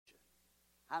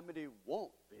How many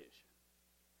want vision?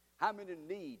 How many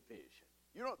need vision?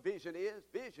 You know what vision is?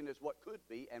 Vision is what could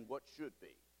be and what should be.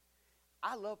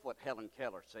 I love what Helen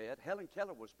Keller said. Helen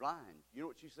Keller was blind. You know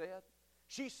what she said?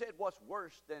 She said what's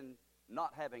worse than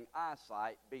not having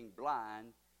eyesight, being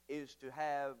blind, is to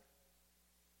have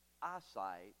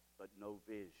eyesight but no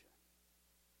vision.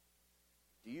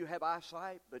 Do you have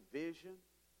eyesight but vision?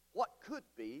 What could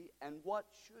be and what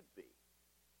should be?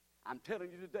 I'm telling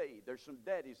you today, there's some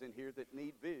daddies in here that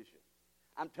need vision.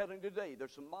 I'm telling you today,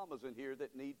 there's some mamas in here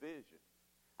that need vision.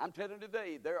 I'm telling you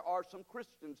today, there are some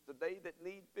Christians today that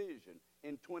need vision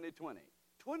in 2020.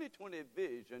 2020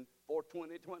 vision for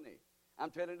 2020. I'm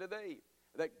telling you today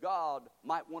that God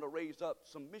might want to raise up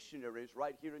some missionaries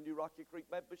right here in New Rocky Creek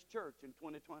Baptist Church in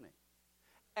 2020.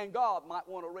 And God might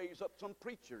want to raise up some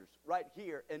preachers right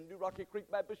here in New Rocky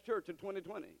Creek Baptist Church in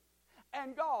 2020.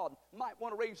 And God might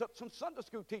want to raise up some Sunday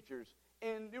school teachers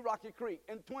in New Rocky Creek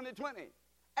in 2020.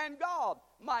 And God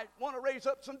might want to raise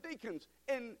up some deacons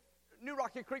in New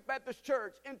Rocky Creek Baptist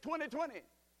Church in 2020.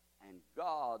 And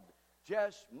God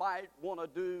just might want to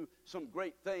do some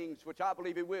great things, which I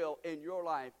believe He will, in your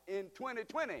life in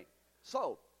 2020.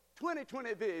 So,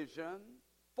 2020 vision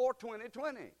for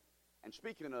 2020. And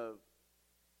speaking of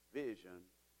vision,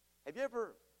 have you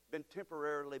ever been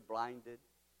temporarily blinded?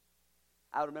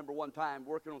 I remember one time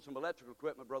working on some electrical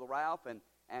equipment, Brother Ralph,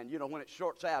 and you know, when it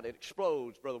shorts out, it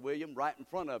explodes, Brother William, right in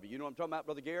front of you. You know what I'm talking about,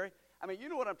 Brother Gary? I mean, you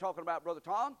know what I'm talking about, Brother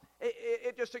Tom.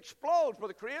 It just explodes,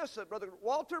 Brother Chris, Brother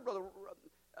Walter, Brother,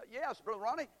 yes, Brother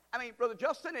Ronnie. I mean, Brother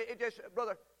Justin,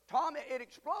 Brother Tom, it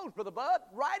explodes, Brother Bud,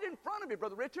 right in front of you,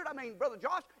 Brother Richard. I mean, Brother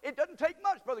Josh, it doesn't take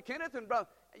much, Brother Kenneth and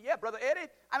Brother Eddie.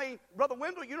 I mean, Brother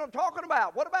Wendell, you know what I'm talking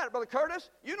about. What about it, Brother Curtis?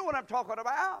 You know what I'm talking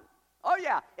about. Oh,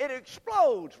 yeah, it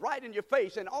explodes right in your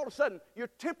face, and all of a sudden, you're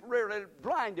temporarily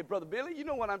blinded, Brother Billy. You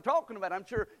know what I'm talking about. I'm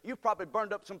sure you've probably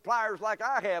burned up some pliers like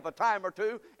I have a time or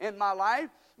two in my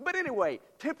life. But anyway,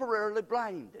 temporarily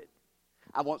blinded.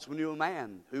 I once knew a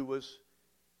man who was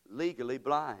legally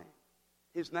blind.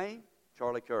 His name?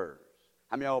 Charlie Kurz.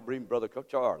 How many of y'all bring Brother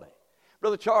Charlie?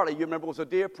 Brother Charlie, you remember, was a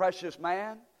dear, precious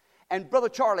man. And Brother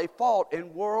Charlie fought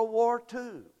in World War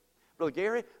II. Brother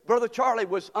Gary, Brother Charlie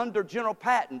was under General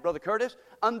Patton. Brother Curtis,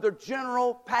 under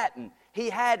General Patton. He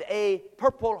had a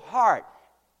Purple Heart.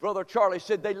 Brother Charlie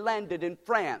said they landed in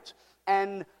France,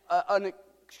 and an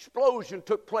explosion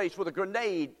took place with a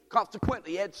grenade.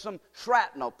 Consequently, he had some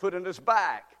shrapnel put in his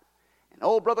back. And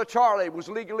old Brother Charlie was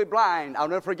legally blind. I'll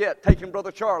never forget taking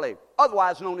Brother Charlie,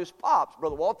 otherwise known as Pops,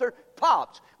 Brother Walter,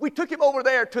 Pops. We took him over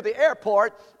there to the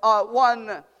airport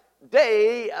one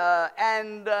day,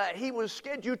 and he was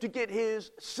scheduled to get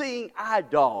his seeing eye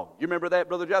dog. You remember that,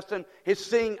 Brother Justin? His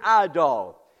seeing eye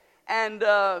dog. And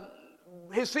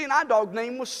his seeing eye dog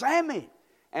name was Sammy.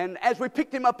 And as we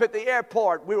picked him up at the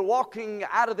airport, we were walking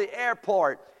out of the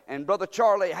airport, and Brother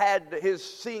Charlie had his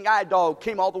seeing eye dog,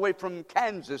 came all the way from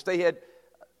Kansas. They had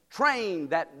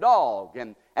trained that dog,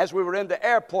 and as we were in the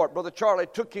airport, Brother Charlie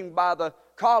took him by the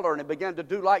collar, and he began to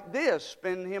do like this,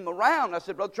 spin him around. I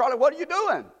said, Brother Charlie, what are you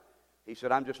doing? He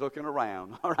said, I'm just looking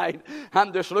around, all right?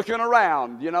 I'm just looking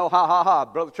around, you know, ha, ha, ha.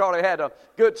 Brother Charlie had a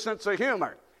good sense of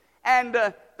humor. And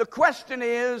the question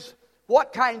is,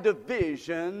 what kind of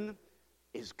vision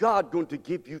is God going to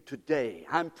give you today?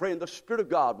 I'm praying the Spirit of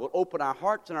God will open our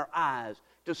hearts and our eyes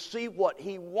to see what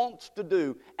He wants to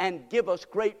do and give us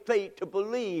great faith to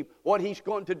believe what He's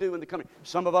going to do in the coming.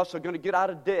 Some of us are going to get out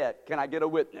of debt. Can I get a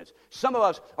witness? Some of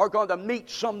us are going to meet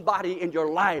somebody in your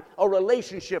life, a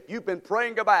relationship you've been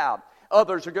praying about.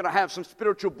 Others are going to have some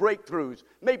spiritual breakthroughs,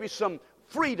 maybe some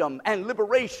freedom and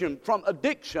liberation from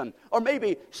addiction, or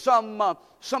maybe some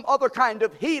other kind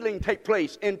of healing take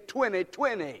place in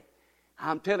 2020.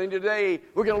 I'm telling you today,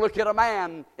 we're going to look at a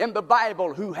man in the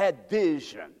Bible who had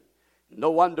vision.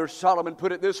 No wonder Solomon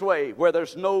put it this way, where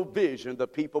there's no vision, the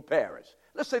people perish.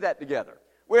 Let's say that together.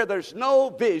 Where there's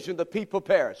no vision, the people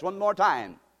perish. One more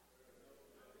time.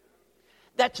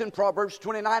 That's in Proverbs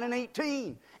 29 and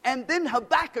 18. And then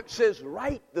Habakkuk says,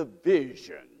 write the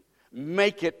vision,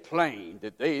 make it plain,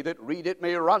 that they that read it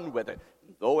may run with it.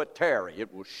 Though it tarry,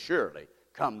 it will surely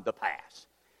come to pass.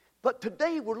 But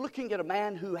today we're looking at a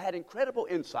man who had incredible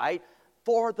insight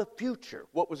for the future.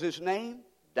 What was his name?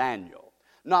 Daniel.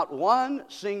 Not one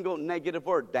single negative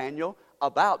word, Daniel,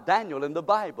 about Daniel in the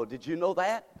Bible. Did you know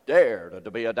that? Dare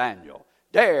to be a Daniel.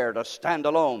 Dare to stand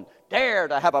alone. Dare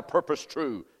to have a purpose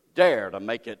true. Dare to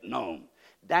make it known.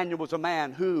 Daniel was a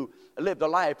man who lived a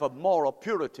life of moral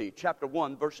purity. Chapter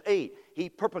 1, verse 8. He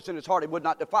purposed in his heart he would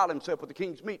not defile himself with the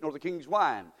king's meat nor the king's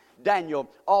wine. Daniel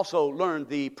also learned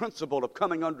the principle of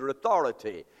coming under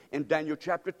authority in Daniel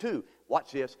chapter 2.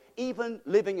 watch this, even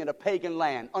living in a pagan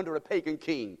land under a pagan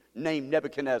king named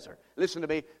Nebuchadnezzar. Listen to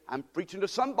me. I'm preaching to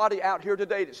somebody out here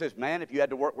today that says, man, if you had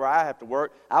to work where I have to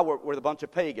work, I work with a bunch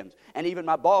of pagans. And even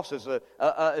my boss is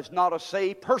not a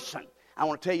saved person. I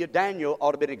want to tell you, Daniel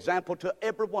ought to be an example to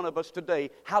every one of us today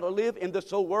how to live in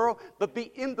this old world, but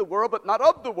be in the world, but not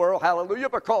of the world. Hallelujah,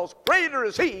 because greater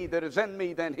is he that is in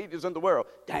me than he that is in the world.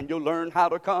 Daniel learned how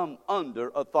to come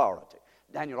under authority.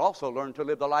 Daniel also learned to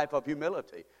live the life of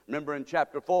humility. Remember in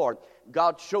chapter 4,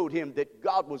 God showed him that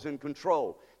God was in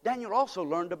control. Daniel also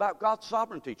learned about God's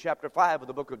sovereignty. Chapter 5 of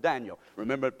the book of Daniel.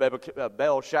 Remember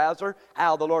Belshazzar,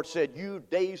 how the Lord said, "You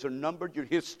days are numbered, your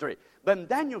history." But in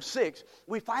Daniel 6,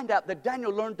 we find out that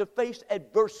Daniel learned to face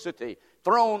adversity,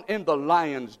 thrown in the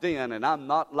lion's den, and I'm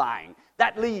not lying.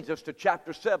 That leads us to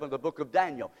chapter 7 of the book of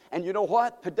Daniel. And you know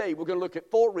what? Today we're going to look at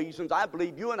 4 reasons I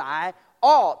believe you and I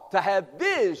ought to have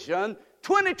vision,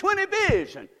 2020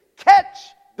 vision. Catch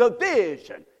the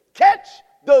vision. Catch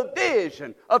the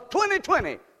vision of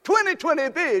 2020. 2020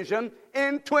 vision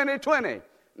in 2020.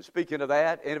 And speaking of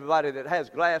that, anybody that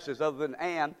has glasses other than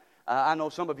Ann, I know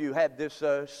some of you had this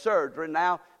surgery.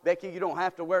 Now, Becky, you don't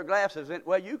have to wear glasses.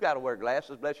 Well, you got to wear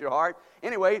glasses, bless your heart.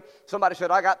 Anyway, somebody said,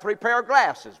 I got 3 pair of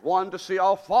glasses. One to see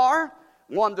off far,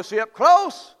 one to see up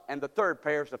close, and the third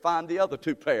pair is to find the other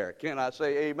 2 pair. Can I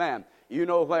say amen? You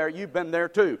know where you've been there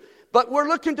too. But we're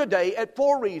looking today at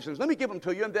 4 reasons. Let me give them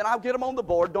to you, and then I'll get them on the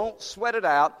board. Don't sweat it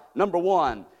out. Number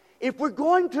 1. If we're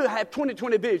going to have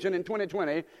 2020 vision in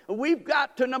 2020, we've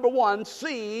got to, number 1,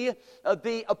 see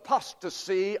the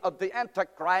apostasy of the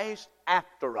Antichrist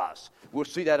after us. We'll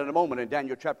see that in a moment in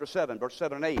Daniel chapter 7, verse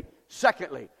 7 and 8.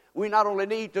 Secondly, we not only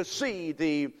need to see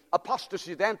the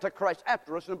apostasy of the Antichrist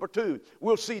after us, number 2,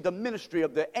 we'll see the ministry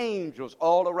of the angels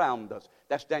all around us.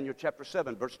 That's Daniel chapter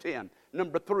 7, verse 10.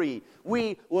 Number 3,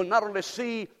 we will not only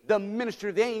see the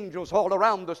ministry of the angels all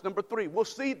around us. Number 3, we'll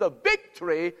see the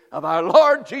victory of our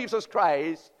Lord Jesus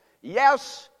Christ,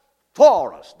 yes,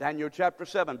 for us. Daniel chapter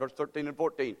 7, verse 13 and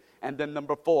 14. And then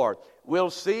number 4, we'll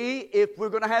see if we're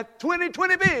going to have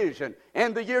 2020 vision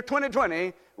in the year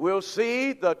 2020, we'll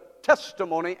see the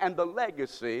testimony and the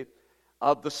legacy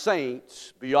of the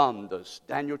saints beyond us.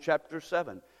 Daniel chapter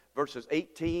 7, verses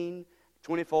 18,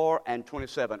 24, and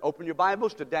 27. Open your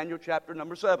Bibles to Daniel chapter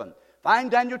number 7.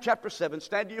 Find Daniel chapter 7,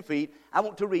 stand to your feet. I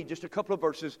want to read just a couple of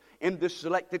verses in this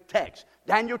selected text.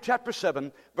 Daniel chapter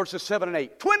 7, verses 7 and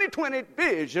 8. 2020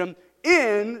 vision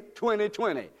in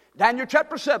 2020. Daniel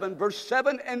chapter 7, verse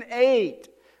 7 and 8.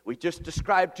 We just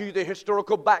described to you the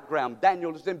historical background.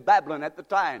 Daniel is in Babylon at the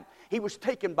time. He was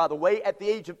taken, by the way, at the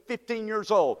age of 15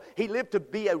 years old. He lived to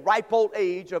be a ripe old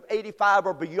age of 85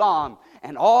 or beyond.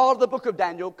 And all the book of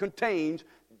Daniel contains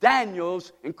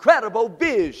Daniel's incredible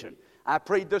vision. I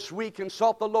prayed this week and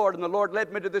sought the Lord, and the Lord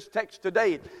led me to this text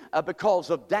today because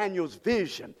of Daniel's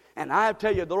vision. And I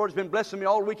tell you, the Lord's been blessing me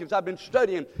all week as I've been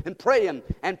studying and praying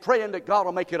that God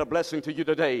will make it a blessing to you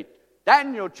today.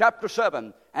 Daniel chapter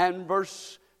 7 and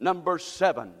verse number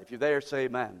 7. If you're there, say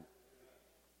amen.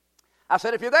 I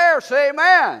said, if you're there, say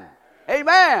amen.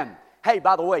 Amen. Hey,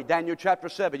 by the way, Daniel chapter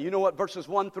 7, you know what verses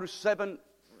 1 through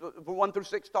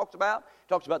 6 talks about? It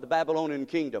talks about the Babylonian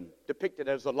kingdom, depicted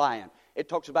as a lion. It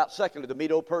talks about, secondly, the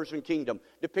Medo-Persian kingdom,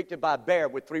 depicted by a bear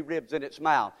with 3 ribs in its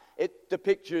mouth. It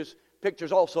pictures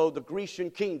also the Grecian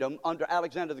kingdom under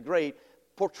Alexander the Great,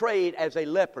 portrayed as a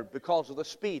leopard because of the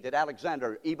speed that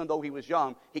Alexander, even though he was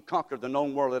young, he conquered the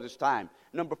known world at his time.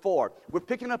 Number 4, we're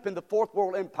picking up in the Fourth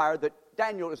World Empire that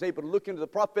Daniel is able to look into the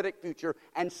prophetic future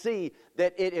and see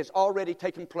that it has already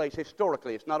taken place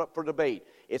historically. It's not up for debate.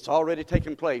 It's already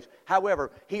taken place.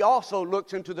 However, he also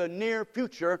looks into the near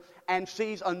future and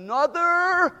sees another,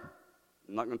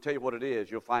 I'm not going to tell you what it is,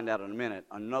 you'll find out in a minute,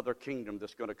 another kingdom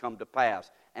that's going to come to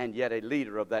pass, and yet a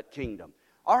leader of that kingdom.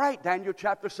 All right, Daniel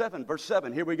chapter 7, verse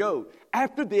 7, here we go.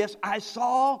 After this, I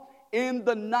saw in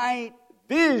the night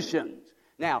visions.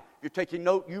 Now, if you're taking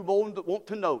note, you want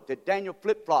to note that Daniel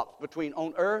flip-flops between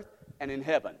on earth and in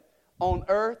heaven. On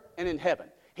earth and in heaven.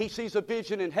 He sees a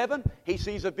vision in heaven. He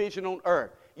sees a vision on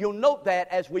earth. You'll note that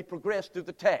as we progress through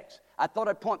the text. I thought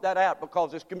I'd point that out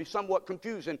because this can be somewhat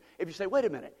confusing if you say, wait a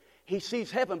minute, he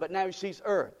sees heaven, but now he sees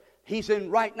earth. He's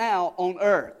in right now on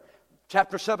earth.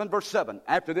 Chapter 7, verse 7.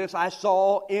 After this, I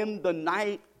saw in the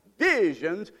night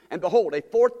visions, and behold, a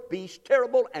fourth beast,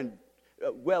 terrible and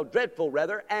dreadful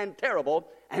and terrible,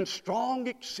 and strong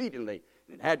exceedingly.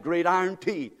 It had great iron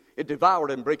teeth. It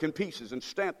devoured and brake in pieces, and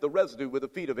stamped the residue with the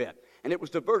feet of it. And it was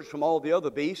diverse from all the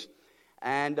other beasts,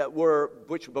 and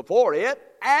which were before it.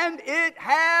 And it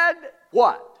had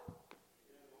what?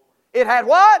 It had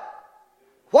what?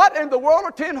 What in the world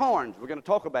are 10 horns? We're going to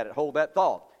talk about it. Hold that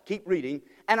thought. Keep reading.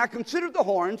 And I considered the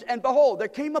horns, and behold, there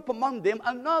came up among them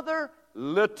another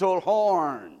little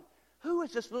horn. Who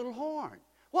is this little horn?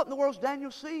 What in the world is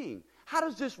Daniel seeing? How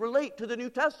does this relate to the New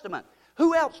Testament?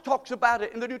 Who else talks about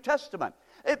it in the New Testament?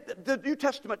 The New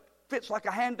Testament fits like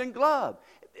a hand in glove,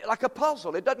 like a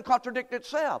puzzle. It doesn't contradict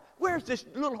itself. Where's this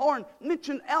little horn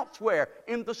mentioned elsewhere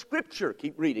in the Scripture?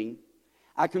 Keep reading.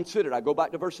 I go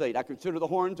back to verse 8. I considered the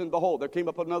horns, and behold, there came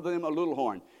up another of them, a little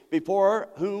horn, before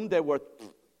whom there were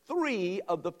 3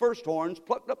 of the first horns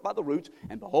plucked up by the roots.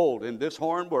 And behold, in this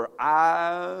horn were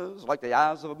eyes like the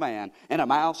eyes of a man, and a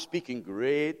mouth speaking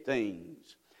great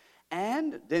things.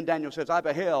 And then Daniel says, I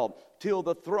beheld till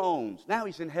the thrones. Now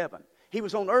he's in heaven. He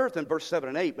was on earth in verse 7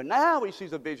 and 8, but now he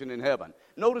sees a vision in heaven.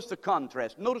 Notice the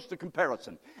contrast. Notice the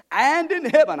comparison. And in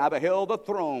heaven I beheld the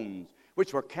thrones,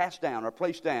 which were cast down or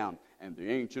placed down. And the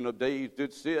Ancient of Days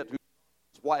did sit, who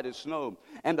was white as snow.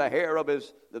 And the hair of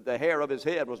his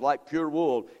head was like pure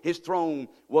wool. His throne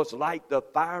was like the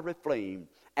fiery flame,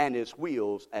 and his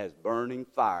wheels as burning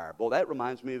fire. Boy, that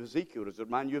reminds me of Ezekiel. Does it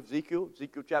remind you of Ezekiel?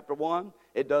 Ezekiel chapter 1?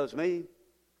 It does me.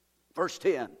 Verse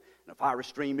 10. And a fiery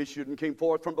stream issued and came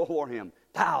forth from before him.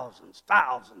 Thousands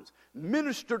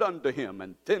ministered unto him,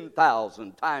 and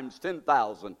 10,000 times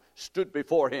 10,000 stood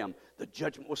before him. The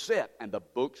judgment was set, and the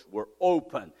books were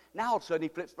open. Now all of a sudden he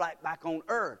flips right back on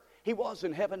earth. He was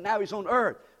in heaven, now he's on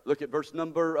earth. Look at verse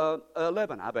number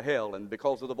 11. I beheld, and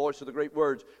because of the voice of the great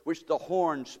words which the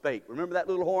horn spake. Remember that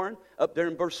little horn up there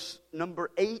in verse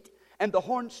number 8? And the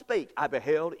horn spake, I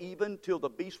beheld, even till the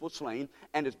beast was slain,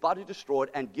 and his body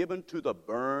destroyed, and given to the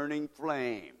burning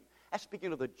flame. That's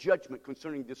speaking of the judgment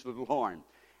concerning this little horn.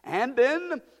 And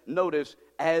then, notice,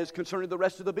 as concerning the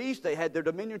rest of the beasts, they had their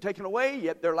dominion taken away,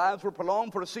 yet their lives were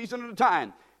prolonged for a season at a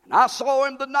time. And I saw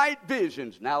in the night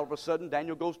visions. Now, all of a sudden,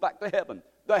 Daniel goes back to heaven,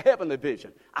 the heavenly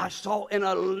vision. I saw in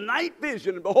a night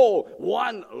vision, and behold,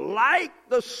 one like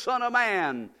the Son of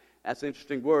Man. That's an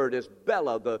interesting word, is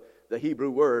Bela, the Hebrew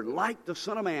word, like the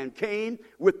Son of Man, came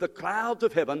with the clouds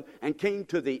of heaven and came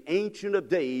to the Ancient of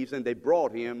Days, and they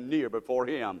brought him near before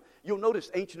him. You'll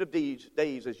notice Ancient of Days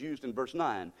as used in verse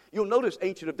 9. You'll notice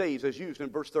Ancient of Days as used in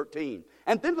verse 13.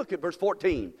 And then look at verse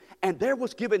 14. And there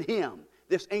was given him,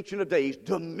 this Ancient of Days,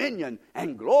 dominion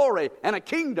and glory and a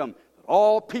kingdom that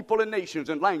all people and nations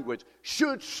and language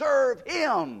should serve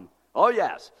him. Oh,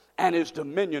 yes. And his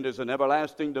dominion is an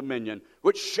everlasting dominion,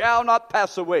 which shall not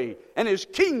pass away, and his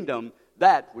kingdom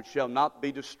that which shall not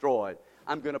be destroyed.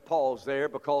 I'm going to pause there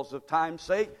because of time's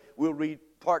sake. We'll read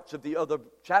parts of the other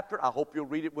chapter. I hope you'll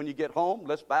read it when you get home.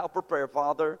 Let's bow for prayer.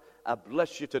 Father, I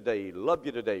bless you today, love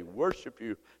you today, worship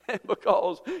you,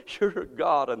 because you're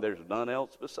God and there's none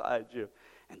else beside you.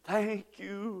 And thank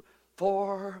you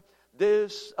for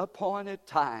this appointed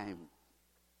time.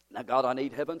 Now, God, I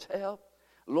need heaven's help.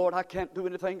 Lord, I can't do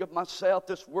anything of myself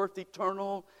that's worth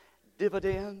eternal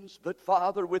dividends. But,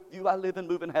 Father, with you I live and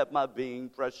move and have my being,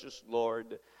 precious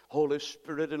Lord. Holy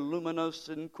Spirit, illumine us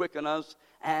and quicken us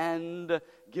and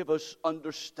give us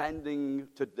understanding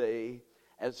today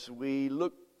as we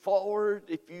look forward,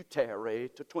 if you tarry,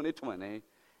 to 2020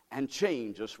 and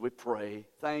change us, we pray.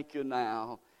 Thank you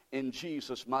now. In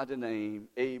Jesus' mighty name,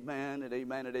 amen and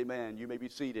amen and amen. You may be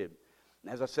seated.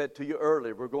 As I said to you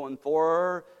earlier, we're going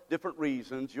for different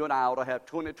reasons. You and I ought to have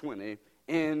 2020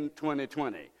 in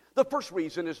 2020. The first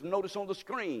reason is, notice on the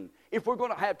screen, if we're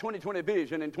going to have 2020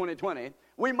 vision in 2020,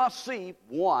 we must see,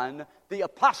 1, the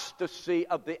apostasy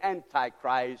of the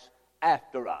Antichrist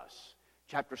after us.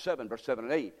 Chapter 7, verse 7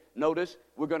 and 8. Notice,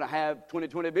 we're going to have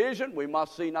 2020 vision. We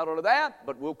must see not only that,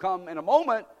 but we'll come in a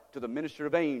moment to the ministry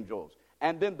of angels,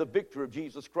 and then the victory of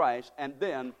Jesus Christ, and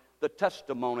then the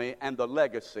testimony and the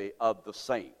legacy of the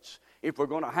saints. If we're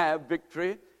going to have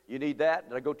victory, you need that.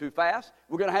 Did I go too fast?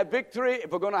 We're going to have victory.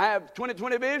 If we're going to have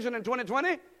 2020 vision in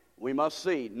 2020, we must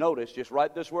see. Notice, just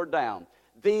write this word down.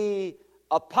 The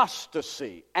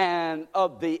apostasy and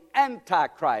of the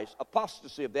Antichrist,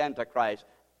 apostasy of the Antichrist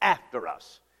after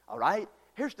us. All right?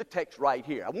 Here's the text right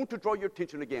here. I want to draw your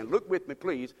attention again. Look with me,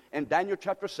 please, in Daniel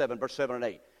chapter 7, verse 7 and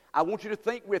 8. I want you to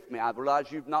think with me. I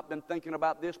realize you've not been thinking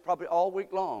about this probably all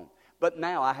week long. But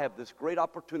now I have this great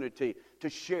opportunity to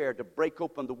share, to break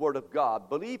open the Word of God.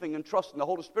 Believing and trusting the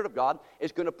Holy Spirit of God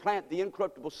is going to plant the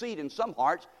incorruptible seed in some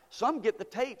hearts. Some get the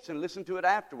tapes and listen to it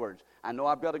afterwards. I know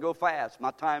I've got to go fast.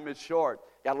 My time is short.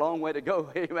 Got a long way to go.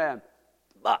 Amen.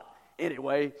 But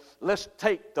anyway, let's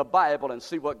take the Bible and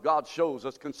see what God shows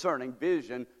us concerning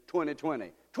Vision 2020.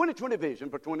 2020 vision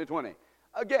for 2020.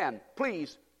 Again,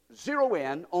 please zero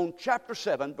in on chapter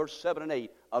 7, verse 7 and 8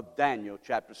 of Daniel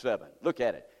chapter 7. Look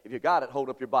at it. If you got it, hold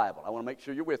up your Bible. I want to make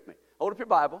sure you're with me. Hold up your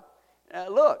Bible.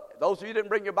 Look, those of you who didn't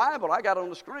bring your Bible, I got it on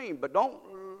the screen, but don't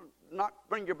not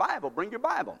bring your Bible, bring your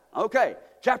Bible. Okay,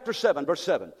 chapter 7, verse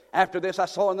 7. After this I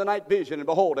saw in the night vision, and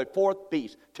behold, a fourth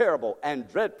beast, terrible and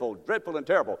dreadful, dreadful and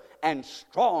terrible, and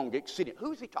strong exceeding.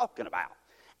 Who's he talking about?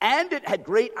 And it had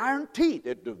great iron teeth.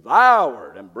 It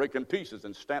devoured and brake in pieces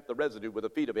and stamped the residue with the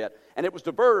feet of it. And it was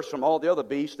diverse from all the other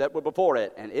beasts that were before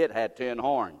it, and it had 10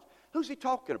 horns. Who's he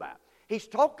talking about? He's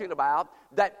talking about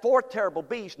that fourth terrible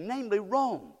beast, namely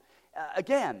Rome.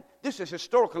 Again, this is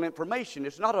historical information.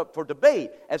 It's not up for debate.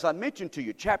 As I mentioned to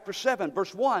you, chapter 7,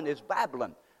 verse 1 is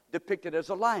Babylon, depicted as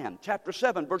a lion. Chapter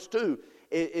 7, verse 2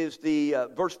 is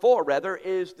verse 4 rather,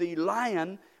 is the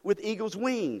lion with eagle's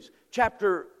wings.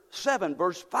 Chapter 7,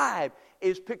 verse 5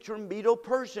 is picturing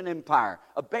Medo-Persian Empire,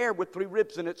 a bear with 3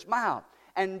 ribs in its mouth.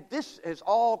 And this has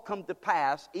all come to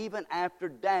pass even after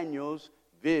Daniel's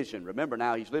vision. Remember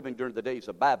now, he's living during the days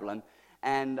of Babylon,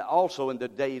 and also in the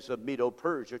days of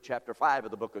Medo-Persia, chapter 5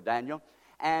 of the book of Daniel.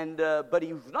 But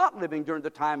he was not living during the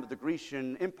time of the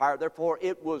Grecian Empire, therefore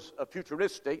it was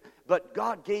futuristic, but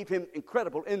God gave him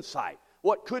incredible insight.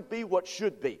 What could be, what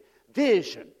should be.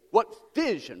 Vision. What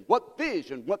vision? What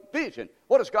vision? What vision?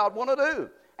 What does God want to do?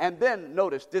 And then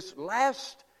notice this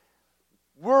last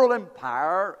world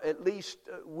empire, at least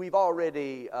we've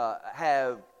already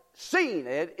have seen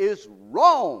it, is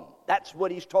Rome. That's what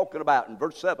he's talking about in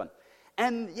verse 7.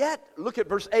 And yet, look at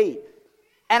verse 8.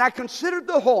 And I considered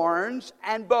the horns,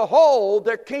 and behold,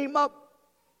 there came up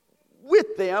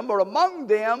with them, or among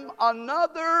them,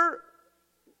 another,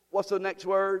 what's the next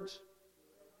words?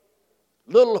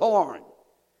 Little horn.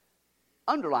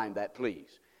 Underline that,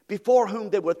 please. Before whom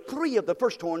there were 3 of the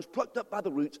first horns plucked up by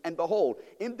the roots, and behold,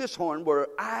 in this horn were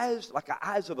eyes like the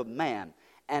eyes of a man,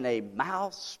 and a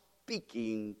mouth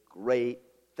speaking great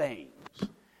things.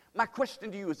 My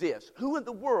question to you is this: who in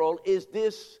the world is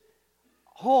this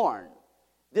horn,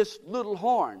 this little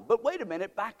horn? But wait a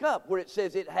minute, back up where it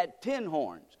says it had 10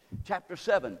 horns. Chapter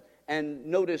 7, and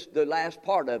notice the last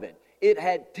part of it. It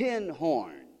had 10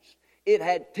 horns. It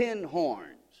had 10 horns.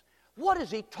 What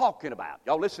is he talking about?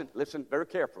 Y'all listen very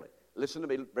carefully. Listen to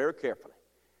me very carefully.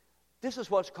 This is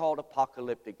what's called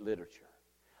apocalyptic literature.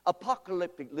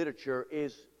 Apocalyptic literature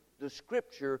is the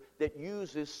scripture that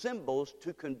uses symbols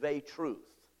to convey truth.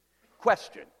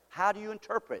 Question: how do you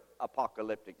interpret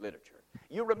apocalyptic literature?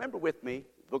 You remember with me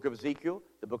the book of Ezekiel,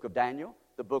 the book of Daniel,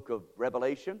 the book of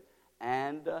Revelation,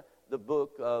 and the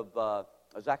book of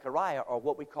Zechariah are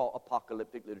what we call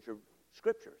apocalyptic literature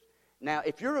scriptures. Now,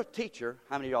 if you're a teacher,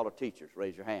 how many of y'all are teachers?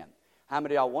 Raise your hand. How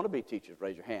many of y'all want to be teachers?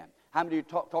 Raise your hand. How many of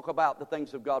you talk about the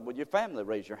things of God with your family?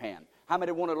 Raise your hand. How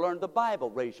many want to learn the Bible?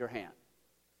 Raise your hand.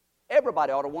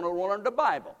 Everybody ought to want to learn the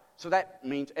Bible. So that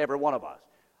means every one of us.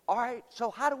 All right, so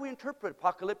how do we interpret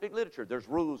apocalyptic literature? There's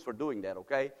rules for doing that,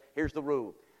 okay? Here's the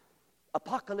rule.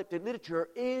 Apocalyptic literature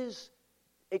is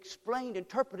explained,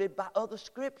 interpreted by other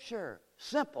scripture.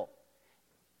 Simple.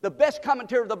 The best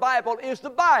commentary of the Bible is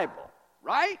the Bible.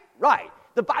 Right? Right.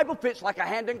 The Bible fits like a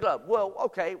hand in glove. Well,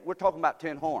 okay, we're talking about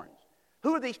 10 horns.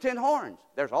 Who are these 10 horns?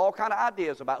 There's all kind of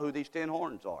ideas about who these 10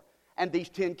 horns are. And these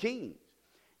 10 kings.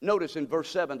 Notice in verse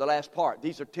 7, the last part,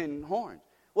 these are 10 horns.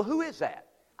 Well, who is that?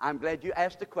 I'm glad you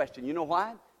asked the question. You know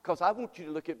why? Because I want you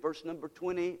to look at verse number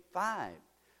 25.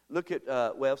 Look at,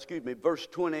 verse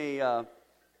 20,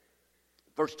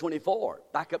 verse 24.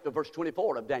 Back up to verse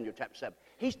 24 of Daniel chapter 7.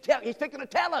 He's going to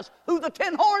tell us who the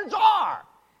 10 horns are.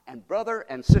 And brother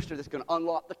and sister, that's going to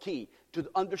unlock the key to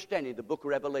the understanding of the book of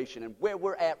Revelation and where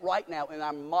we're at right now in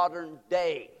our modern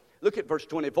day. Look at verse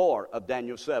 24 of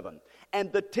Daniel 7.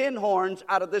 And the 10 horns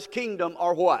out of this kingdom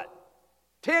are what?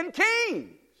 10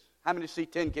 kings. How many see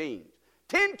 10 kings?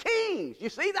 10 kings. You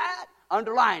see that?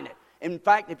 Underline it. In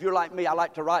fact, if you're like me, I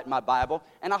like to write my Bible,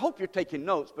 and I hope you're taking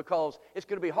notes because it's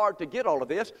going to be hard to get all of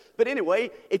this. But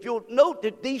anyway, if you'll note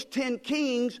that these 10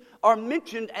 kings are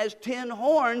mentioned as 10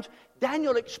 horns,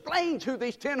 Daniel explains who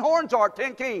these 10 horns are,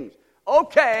 10 kings.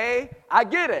 Okay, I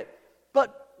get it.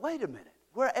 But wait a minute.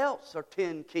 Where else are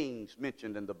 10 kings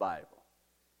mentioned in the Bible?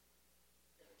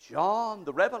 John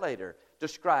the Revelator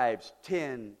describes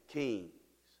 10 kings.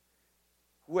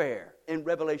 Where? In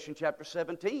Revelation chapter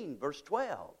 17, verse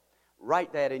 12.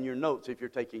 Write that in your notes if you're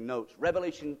taking notes.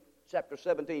 Revelation chapter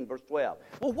 17, verse 12.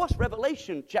 Well, what's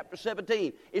Revelation chapter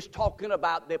 17? It's talking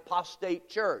about the apostate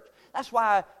church. That's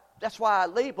why I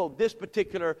labeled this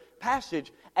particular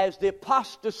passage as the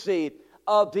apostasy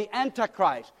of the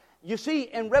Antichrist. You see,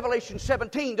 in Revelation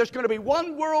 17, there's going to be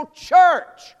one world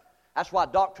church. That's why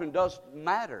doctrine does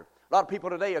matter. A lot of people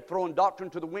today are throwing doctrine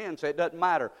to the wind, say it doesn't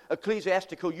matter.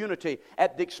 Ecclesiastical unity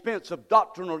at the expense of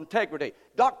doctrinal integrity.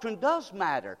 Doctrine does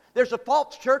matter. There's a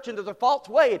false church and there's a false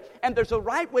way. And there's a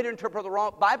right way to interpret the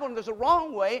wrong Bible and there's a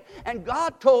wrong way. And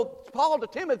God told Paul to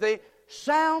Timothy,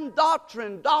 sound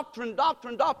doctrine, doctrine,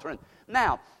 doctrine, doctrine.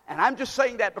 Now, and I'm just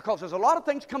saying that because there's a lot of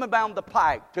things coming down the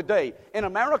pike today in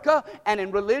America and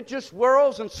in religious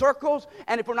worlds and circles,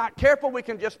 and if we're not careful, we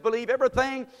can just believe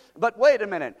everything. But wait a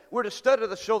minute. We're to study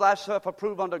to show thyself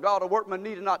approved unto God, a workman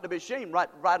needed not to be ashamed, right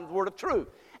in the word of truth.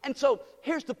 And so,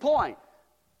 here's the point.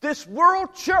 This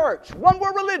world church, one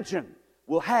world religion,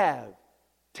 will have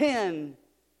 10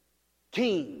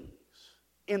 kings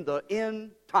in the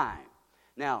end time.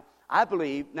 Now, I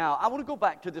want to go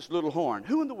back to this little horn.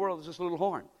 Who in the world is this little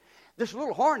horn? This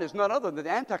little horn is none other than the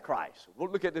Antichrist. We'll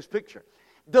look at this picture.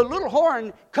 The little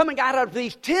horn coming out of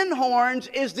these 10 horns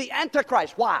is the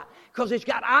Antichrist. Why? Because he's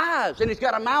got eyes and he's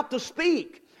got a mouth to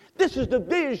speak. This is the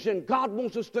vision God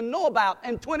wants us to know about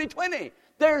in 2020.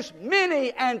 There's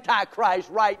many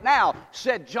antichrists right now,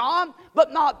 said John,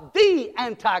 but not the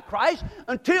Antichrist.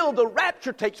 Until the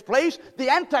rapture takes place, the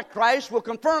Antichrist will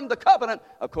confirm the covenant,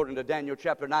 according to Daniel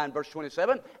chapter 9, verse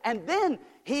 27, and then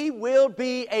he will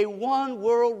be a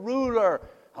one-world ruler.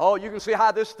 Oh, you can see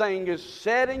how this thing is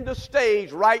setting the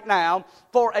stage right now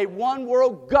for a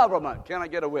one-world government. Can I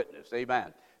get a witness?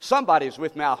 Amen. Somebody's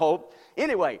with me, I hope.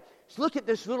 Anyway, look at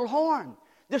this little horn.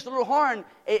 This little horn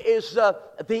is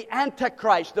the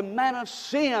Antichrist, the man of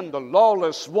sin, the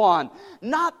lawless one.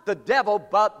 Not the devil,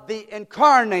 but the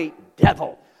incarnate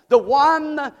devil. The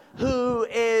one who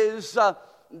is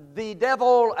the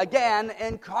devil, again,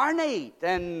 incarnate.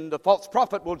 And the false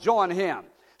prophet will join him.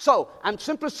 So, I'm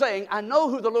simply saying, I know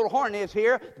who the little horn is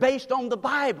here based on the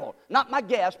Bible. Not my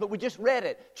guess, but we just read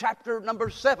it. Chapter number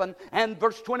 7 and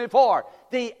verse 24.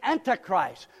 The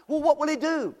Antichrist. Well, what will he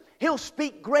do? He'll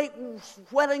speak great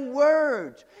swelling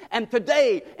words. And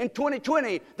today, in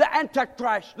 2020, the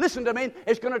Antichrist, listen to me,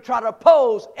 is going to try to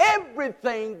oppose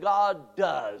everything God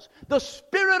does. The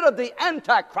spirit of the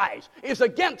Antichrist is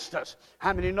against us.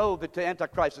 How many know that the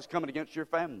Antichrist is coming against your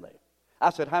family? I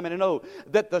said, how many know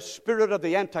that the spirit of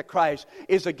the Antichrist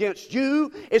is against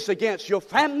you? It's against your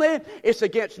family. It's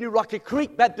against New Rocky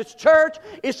Creek Baptist Church.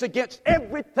 It's against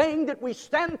everything that we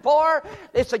stand for.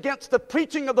 It's against the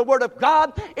preaching of the Word of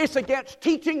God. It's against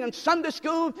teaching in Sunday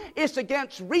school. It's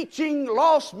against reaching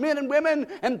lost men and women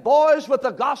and boys with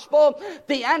the gospel.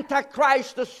 The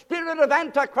Antichrist, the spirit of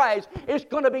Antichrist, is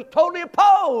going to be totally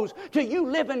opposed to you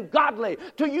living godly,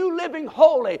 to you living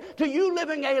holy, to you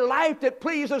living a life that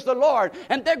pleases the Lord.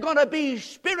 And they're going to be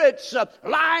spirits,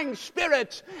 lying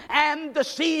spirits and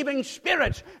deceiving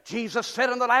spirits. Jesus said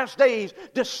in the last days,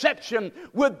 deception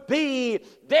would be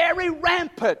very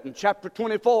rampant. In chapter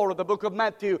 24 of the book of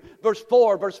Matthew, verse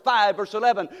 4, verse 5, verse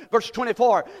 11, verse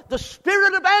 24. The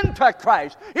spirit of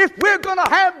Antichrist. If we're going to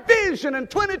have vision in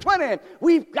 2020,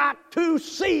 we've got to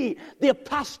see the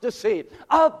apostasy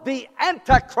of the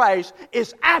Antichrist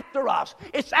is after us.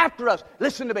 It's after us.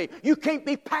 Listen to me. You can't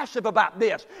be passive about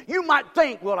this. You might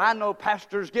think, well, I know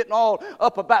pastor's getting all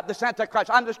up about this Antichrist.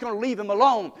 I'm just going to leave him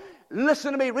alone.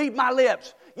 Listen to me. Read my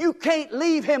lips. You can't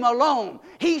leave him alone.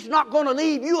 He's not going to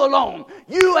leave you alone.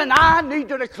 You and I need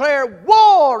to declare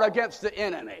war against the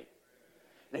enemy.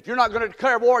 And if you're not going to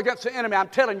declare war against the enemy, I'm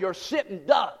telling you, you're a sitting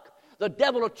duck. The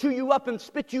devil will chew you up and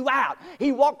spit you out.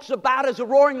 He walks about as a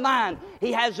roaring lion.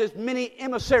 He has as many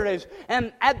emissaries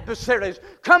and adversaries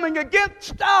coming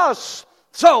against us.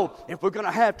 So, if we're going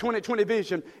to have 2020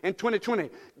 vision in 2020,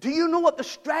 do you know what the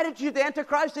strategy of the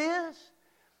Antichrist is?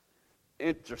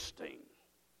 Interesting.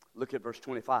 Look at verse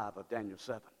 25 of Daniel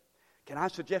 7. Can I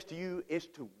suggest to you it's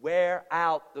to wear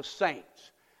out the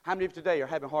saints? How many of you today are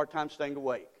having a hard time staying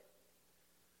awake?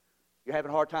 You're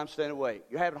having a hard time staying awake.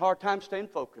 You're having a hard time staying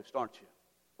focused, aren't you?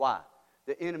 Why?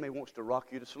 The enemy wants to rock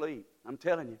you to sleep. I'm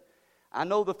telling you. I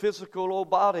know the physical old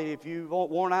body, if you've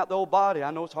worn out the old body,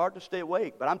 I know it's hard to stay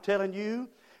awake. But I'm telling you,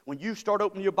 when you start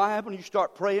opening your Bible and you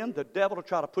start praying, the devil will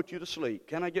try to put you to sleep.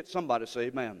 Can I get somebody to say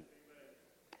amen?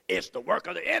 It's the work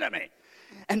of the enemy.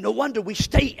 And no wonder we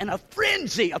stay in a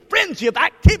frenzy of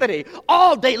activity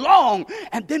all day long.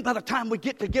 And then by the time we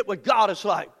get with God, it's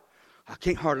like, I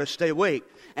can't hardly stay awake.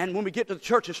 And when we get to the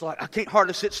church, it's like, I can't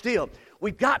hardly sit still.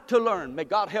 We've got to learn. May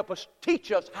God help us,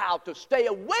 teach us how to stay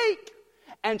awake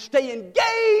and stay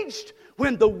engaged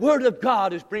when the Word of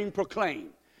God is being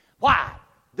proclaimed. Why?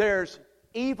 There's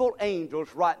evil angels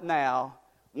right now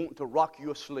wanting to rock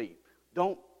you asleep.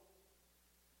 Don't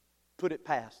put it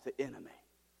past the enemy.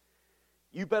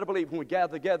 You better believe when we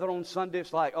gather together on Sunday,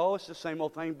 it's like, oh, it's the same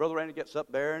old thing. Brother Randy gets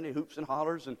up there and he hoops and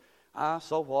hollers and,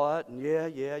 so what? And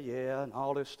yeah, and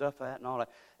all this stuff, that and all that.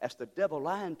 That's the devil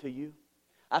lying to you.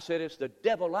 I said, it's the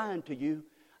devil lying to you.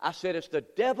 I said, it's the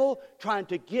devil trying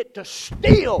to get to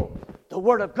steal the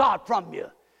Word of God from you.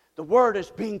 The Word is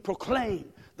being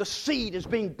proclaimed. The seed is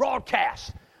being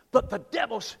broadcast. But the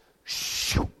devil's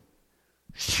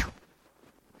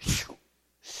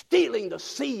stealing the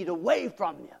seed away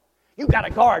from you. You got to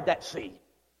guard that seed.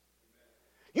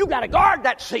 You got to guard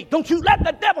that seed. Don't you let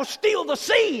the devil steal the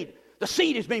seed. The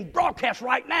seed is being broadcast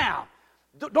right now.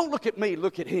 Don't look at me,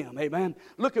 look at him, amen.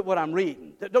 Look at what I'm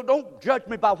reading. Don't judge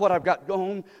me by what I've got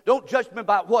going. Don't judge me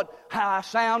by how I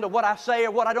sound or what I say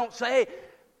or what I don't say.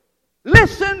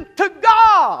 Listen to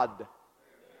God.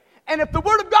 And if the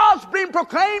Word of God's being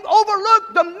proclaimed,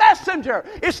 overlook the messenger.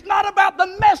 It's not about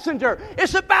the messenger.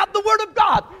 It's about the Word of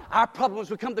God. Our problem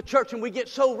is we come to church and we get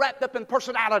so wrapped up in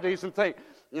personalities and think,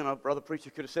 you know, brother preacher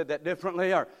could have said that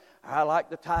differently, or I like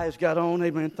the tie he's got on.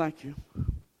 Amen, thank you.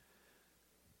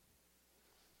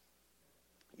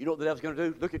 You know what the devil's going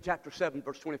to do? Look at chapter 7,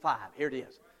 verse 25. Here it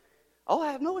is. Oh,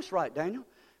 I know it's right, Daniel.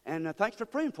 And thanks for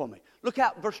praying for me. Look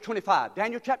out, verse 25.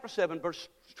 Daniel chapter 7, verse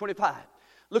 25.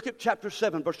 Look at chapter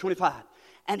 7, verse 25.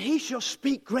 And he shall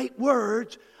speak great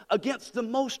words against the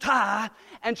Most High,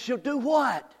 and shall do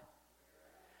what?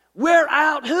 Wear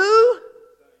out who?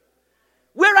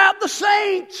 Wear out the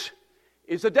saints.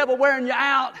 Is the devil wearing you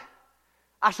out?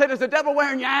 I said, is the devil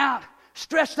wearing you out?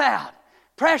 Stressed out,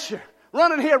 pressure,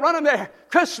 running here, running there,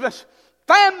 Christmas,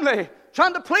 family,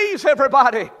 trying to please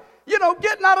everybody, you know,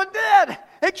 getting out of debt,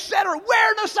 etc.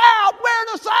 Wearing us out, wearing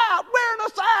us out, wearing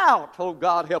us out. Oh,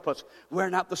 God, help us.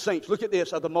 Wearing out the saints. Look at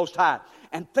this, of the Most High.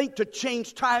 And think to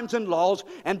change times and laws,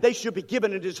 and they shall be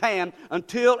given in his hand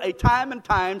until a time and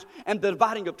times and the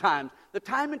dividing of times. The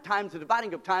time and times, the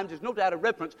dividing of times is no doubt a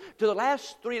reference to the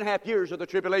last 3.5 years of the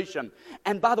tribulation.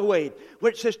 And by the way,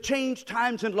 where it says change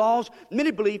times and laws,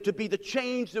 many believe to be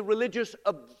the religious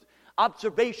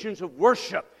observations of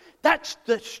worship. That's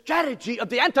the strategy of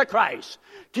the Antichrist,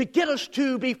 to get us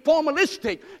to be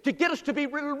formalistic, to get us to be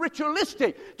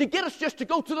ritualistic, to get us just to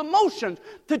go through the motions,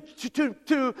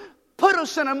 to put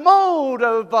us in a mode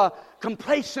of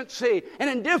complacency and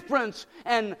indifference.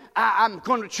 And I'm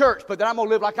going to church, but then I'm going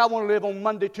to live like I want to live on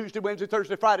Monday, Tuesday, Wednesday,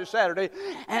 Thursday, Friday, Saturday,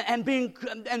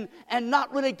 and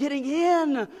not really getting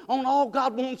in on all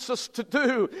God wants us to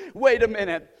do. Wait a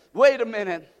minute.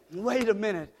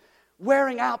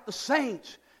 Wearing out the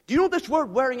saints. Do you know what this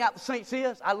word wearing out the saints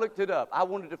is? I looked it up. I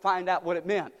wanted to find out what it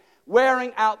meant.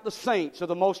 Wearing out the saints of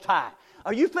the Most High.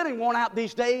 Are you feeling worn out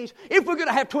these days? If we're going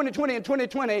to have 2020 and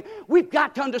 2020, we've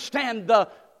got to understand the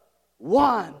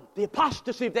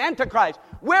apostasy of the Antichrist.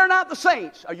 Wearing out the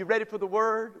saints. Are you ready for the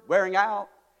word? Wearing out?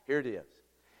 Here it is.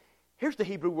 Here's the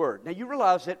Hebrew word. Now you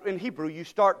realize that in Hebrew you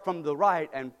start from the right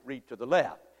and read to the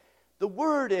left. The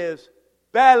word is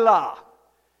Bela.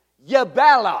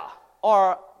 Yabala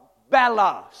or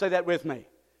Bela. Say that with me.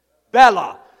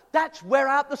 Bela. That's wear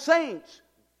out the saints.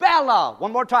 Bela.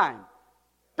 One more time.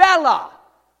 Bela.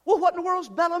 Well, what in the world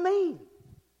does Bela mean?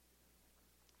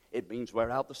 It means wear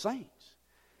out the saints.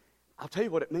 I'll tell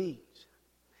you what it means.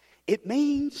 It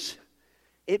means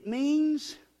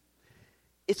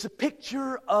it's a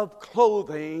picture of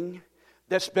clothing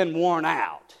that's been worn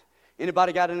out.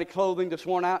 Anybody got any clothing that's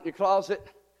worn out in your closet?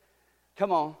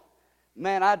 Come on.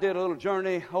 Man, I did a little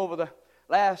journey over the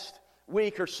last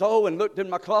week or so and looked in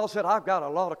my closet. I've got a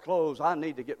lot of clothes I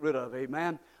need to get rid of,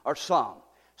 amen, or some.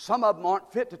 Some of them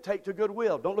aren't fit to take to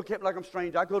Goodwill. Don't look at me like I'm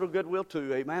strange. I go to Goodwill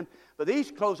too, amen. But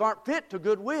these clothes aren't fit to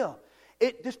Goodwill.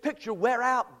 This picture, wear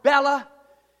out, Bela,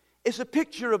 is a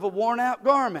picture of a worn out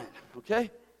garment, okay?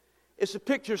 It's a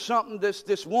picture of something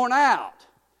that's worn out.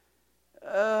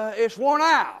 It's worn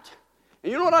out.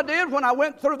 And you know what I did when I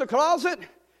went through the closet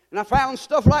and I found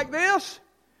stuff like this?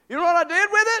 You know what I did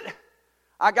with it?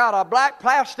 I got a black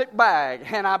plastic bag,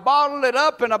 and I bottled it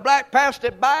up in a black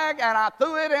plastic bag, and I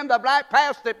threw it in the black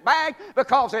plastic bag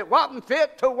because it wasn't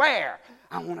fit to wear.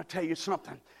 I want to tell you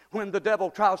something. When the devil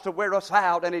tries to wear us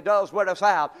out, and he does wear us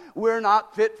out, we're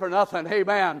not fit for nothing,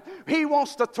 amen. He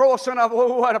wants to throw us in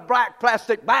a black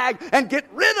plastic bag and get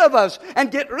rid of us,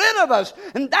 and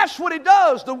that's what he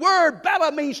does. The word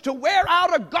Bela means to wear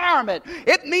out a garment.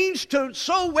 It means to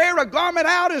so wear a garment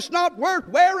out it's not worth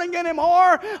wearing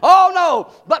anymore. Oh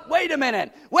no, but wait a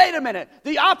minute.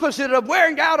 The opposite of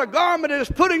wearing out a garment is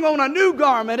putting on a new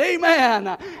garment, amen.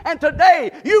 And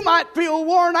today you might feel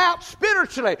worn out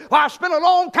spiritually. Well, I spent a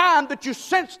long time that you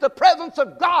sense the presence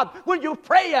of God when you're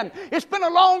praying. It's been a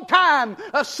long time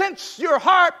since your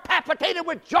heart palpitated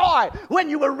with joy when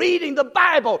you were reading the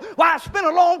Bible. Why, it's been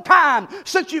a long time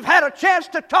since you've had a chance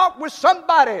to talk with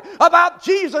somebody about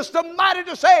Jesus, the mighty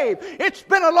to save. It's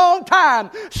been a long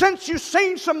time since you've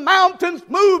seen some mountains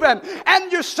moving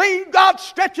and you've seen God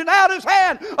stretching out his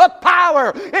hand of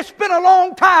power. It's been a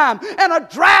long time and a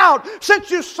drought since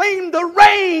you've seen the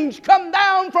rains come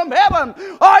down from heaven.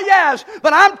 Oh yes,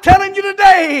 but I'm I'm telling you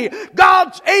today,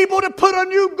 God's able to put a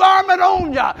new garment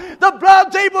on you. The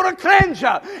blood's able to cleanse you.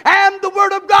 And the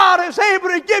Word of God is able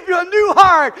to give you a new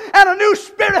heart and a new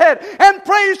spirit. And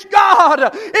praise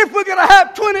God, if we're going to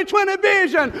have 2020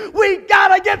 vision, we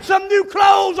got to get some new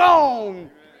clothes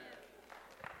on.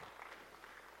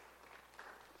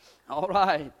 All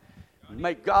right.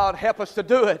 May God help us to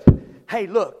do it. Hey,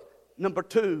 look, number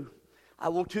 2, I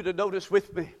want you to notice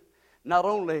with me not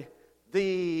only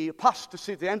the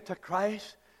apostasy of the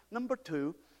Antichrist. Number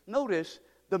 2, notice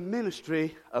the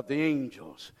ministry of the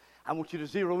angels. I want you to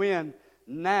zero in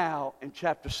now in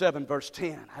chapter 7, verse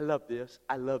 10. I love this.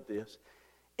 I love this.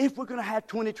 If we're going to have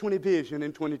 2020 vision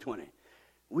in 2020,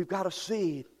 we've got to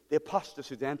see the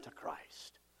apostasy of the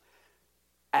Antichrist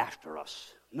after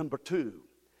us. Number 2,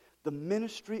 the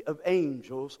ministry of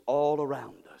angels all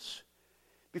around us.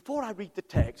 Before I read the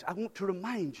text, I want to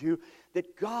remind you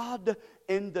that God,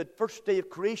 in the first day of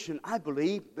creation, I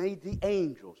believe, made the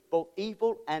angels, both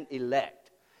evil and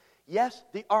elect. Yes,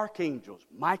 the archangels,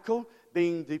 Michael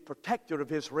being the protector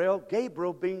of Israel,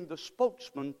 Gabriel being the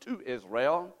spokesman to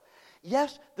Israel.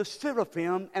 Yes, the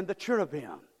seraphim and the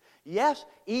cherubim. Yes,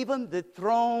 even the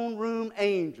throne room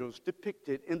angels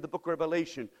depicted in the book of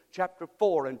Revelation, chapter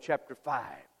 4 and chapter 5.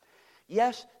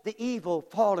 Yes, the evil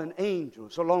fallen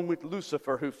angels, along with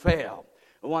Lucifer who fell,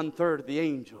 1/3 of the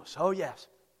angels. Oh, yes,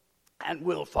 and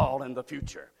will fall in the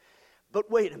future.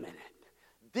 But wait a minute.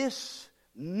 This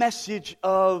message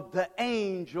of the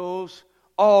angels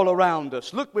all around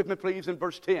us. Look with me, please, in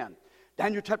verse 10.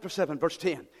 Daniel chapter 7, verse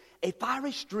 10. A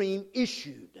fiery stream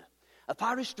issued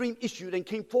and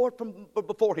came forth from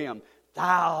before him.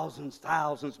 Thousands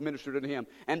ministered unto him,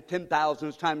 and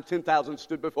 10,000 times 10,000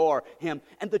 stood before him.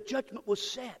 And the judgment was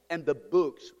set, and the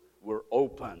books were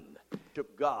opened. To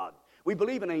God. We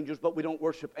believe in angels, but we don't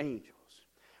worship angels.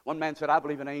 One man said, I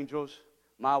believe in angels.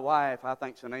 My wife, I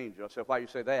think, is an angel. I said, why you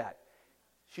say that?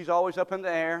 She's always up in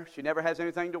the air. She never has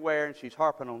anything to wear, and she's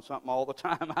harping on something all the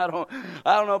time. I don't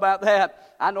know about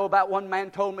that. I know about one man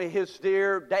told me his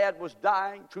dear dad was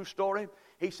dying. True story.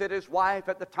 He said his wife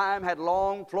at the time had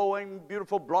long, flowing,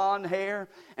 beautiful blonde hair,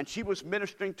 and she was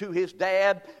ministering to his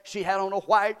dad. She had on a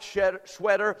white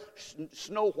sweater,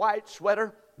 snow white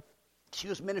sweater. She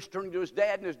was ministering to his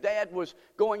dad, and his dad was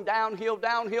going downhill.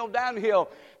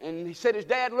 And he said his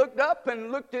dad looked up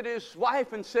and looked at his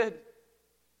wife and said,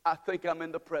 I think I'm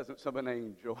in the presence of an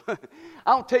angel.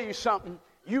 I'll tell you something.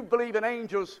 You believe in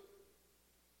angels.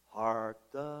 Hark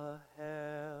the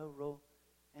herald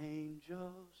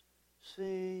angels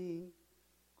sing,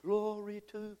 glory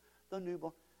to the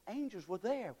newborn. Angels were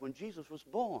there when Jesus was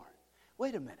born.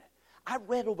 Wait a minute. I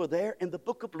read over there in the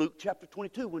book of Luke, chapter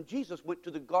 22, when Jesus went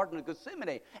to the Garden of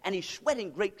Gethsemane, and he's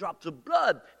sweating great drops of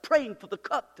blood, praying for the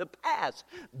cup to pass,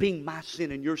 being my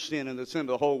sin and your sin and the sin of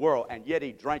the whole world. And yet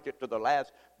he drank it to the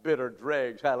last bitter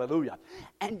dregs. Hallelujah.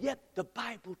 And yet the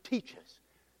Bible teaches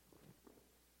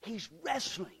he's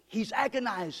wrestling. He's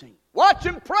agonizing. Watch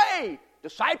him pray.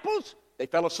 Disciples, they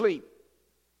fell asleep.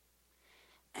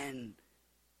 And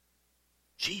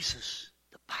Jesus,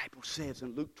 the Bible says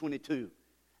in Luke 22,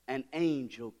 an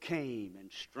angel came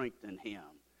and strengthened him.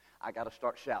 I got to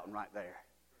start shouting right there.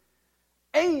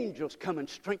 Angels come and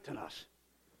strengthen us.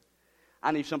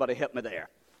 I need somebody to help me there.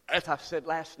 As I said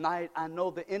last night, I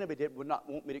know the enemy would not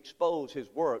want me to expose his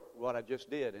work, what I just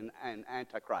did in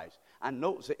Antichrist. I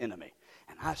know it was the enemy.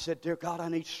 And I said, dear God, I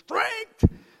need strength.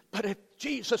 But if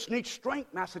Jesus needs strength,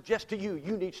 and I suggest to you,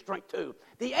 you need strength too.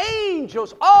 The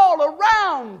angels all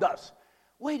around us.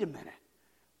 Wait a minute.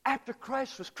 After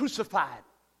Christ was crucified,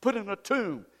 put in a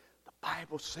tomb, the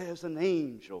Bible says an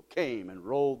angel came and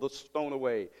rolled the stone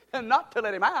away. And not to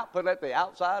let him out, but let the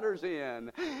outsiders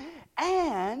in.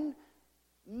 And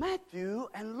Matthew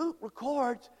and Luke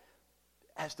records,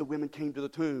 as the women came to the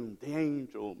tomb, the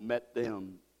angel met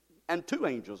them. And 2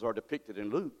 angels are depicted in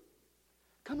Luke.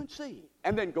 Come and see,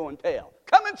 and then go and tell.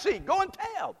 Come and see, go and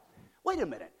tell. Wait a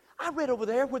minute. I read over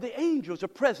there where the angels are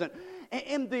present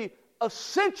in the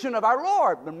ascension of our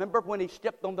Lord. Remember when he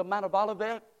stepped on the Mount of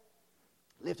Olivet,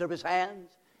 lifted up his hands,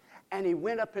 and he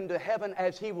went up into heaven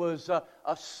as he was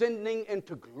ascending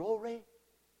into glory?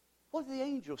 What did the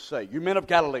angels say? You men of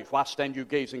Galilee, why stand you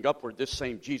gazing upward? This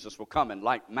same Jesus will come in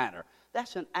like manner.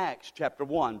 That's in Acts chapter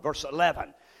 1, verse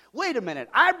 11. Wait a minute.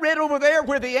 I read over there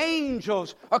where the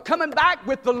angels are coming back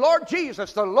with the Lord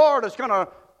Jesus. The Lord is going to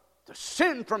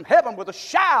descend from heaven with a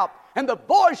shout and the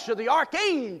voice of the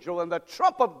archangel and the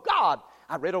trump of God.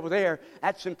 I read over there,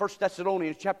 that's in 1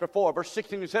 Thessalonians chapter 4, verse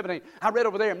 16 and 17. I read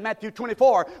over there in Matthew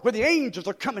 24, where the angels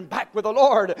are coming back with the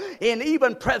Lord, and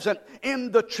even present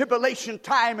in the tribulation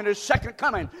time in his second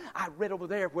coming. I read over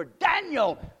there where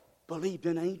Daniel believed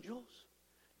in angels.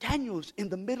 Daniel's in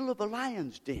the middle of a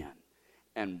lion's den.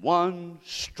 And one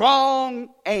strong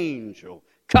angel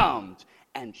comes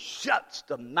and shuts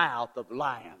the mouth of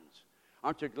lions.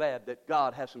 Aren't you glad that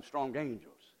God has some strong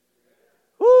angels?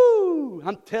 Woo!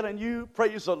 I'm telling you,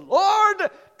 praise the Lord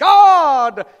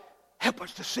God. Help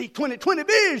us to see 2020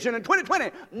 vision in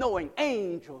 2020, knowing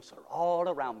angels are all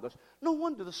around us. No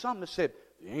wonder the psalmist said,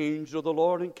 the angel of the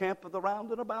Lord encampeth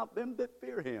around and about them that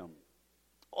fear him.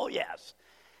 Oh, yes.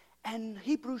 And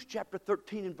Hebrews chapter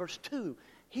 13 and verse 2,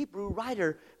 Hebrew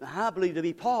writer, I believe to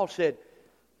be Paul, said,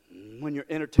 when you're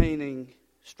entertaining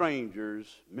strangers,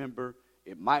 remember,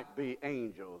 it might be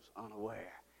angels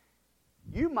unaware.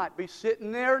 You might be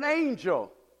sitting near an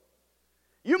angel.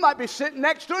 You might be sitting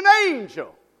next to an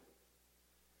angel.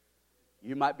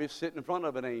 You might be sitting in front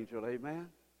of an angel, amen?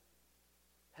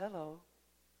 Hello.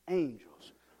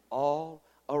 Angels all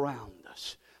around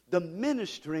us. The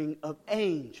ministering of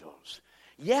angels.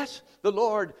 Yes, the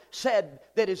Lord said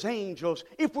that His angels,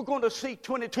 if we're going to see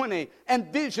 2020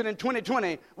 and vision in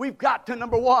 2020, we've got to,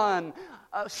 number one,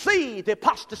 see the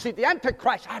apostasy, the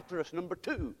Antichrist after us. Number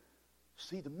two,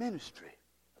 see the ministry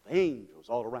of angels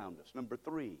all around us. Number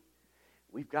three,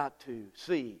 we've got to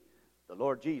see the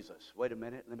Lord Jesus. Wait a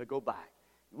minute, let me go back.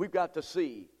 We've got to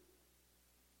see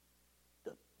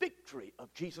the victory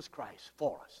of Jesus Christ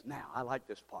for us. Now, I like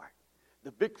this part.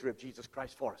 The victory of Jesus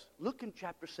Christ for us. Look in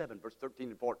chapter 7, verse 13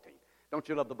 and 14. Don't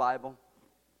you love the Bible?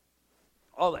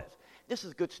 All this. This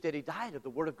is a good steady diet of the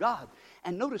Word of God.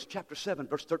 And notice chapter 7,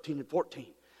 verse 13 and 14.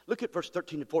 Look at verse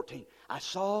 13 and 14. I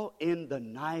saw in the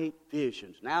night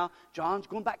visions. Now, John's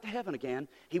going back to heaven again.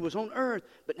 He was on earth,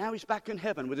 but now he's back in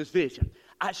heaven with his vision.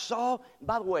 I saw,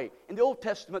 by the way, in the Old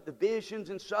Testament, the visions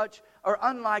and such are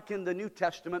unlike in the New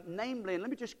Testament. Namely, and let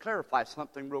me just clarify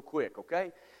something real quick,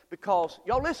 okay? Because,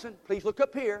 y'all listen, please look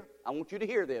up here. I want you to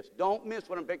hear this. Don't miss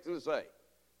what I'm fixing to say.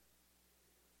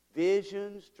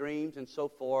 Visions, dreams, and so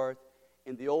forth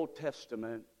in the Old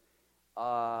Testament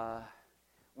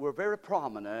were very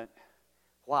prominent.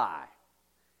 Why?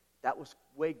 That was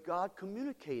the way God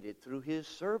communicated through His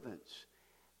servants.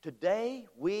 Today,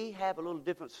 we have a little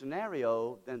different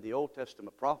scenario than the Old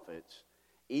Testament prophets,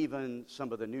 even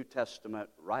some of the New Testament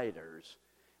writers,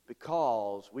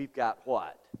 because we've got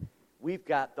what? We've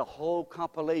got the whole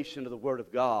compilation of the Word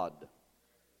of God.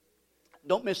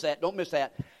 Don't miss that. Don't miss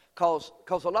that. Because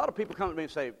a lot of people come to me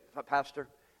and say, Pastor,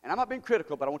 and I'm not being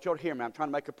critical, but I want you all to hear me. I'm trying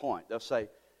to make a point. They'll say,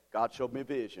 God showed me a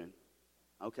vision.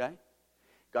 Okay?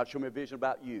 God showed me a vision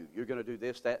about you. You're going to do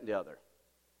this, that, and the other.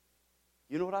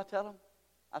 You know what I tell them?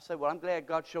 I say, well, I'm glad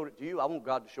God showed it to you. I want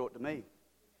God to show it to me.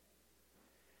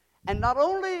 And not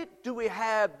only do we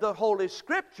have the Holy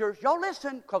Scriptures, y'all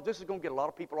listen, because this is going to get a lot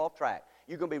of people off track.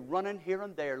 You're going to be running here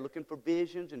and there looking for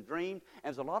visions and dreams,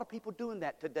 and there's a lot of people doing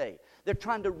that today. They're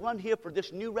trying to run here for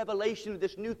this new revelation,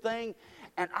 this new thing,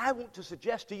 and I want to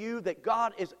suggest to you that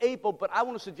God is able, but I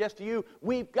want to suggest to you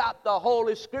we've got the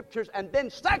Holy Scriptures, and then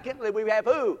secondly we have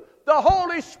who? The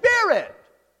Holy Spirit.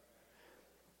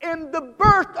 In the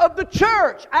birth of the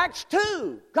church, Acts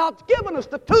 2, God's given us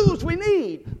the tools we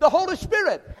need, the Holy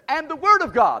Spirit and the Word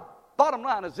of God. Bottom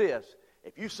line is this.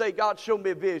 If you say, God showed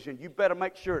me a vision, you better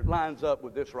make sure it lines up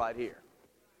with this right here.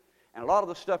 And a lot of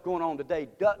the stuff going on today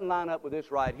doesn't line up with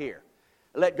this right here.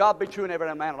 Let God be true and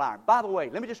every man a liar. By the way,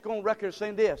 let me just go on record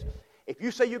saying this. If you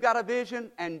say you got a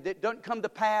vision and it doesn't come to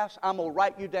pass, I'm going to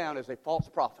write you down as a false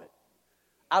prophet.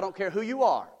 I don't care who you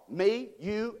are, me,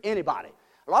 you, anybody.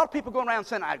 A lot of people going around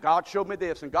saying, God showed me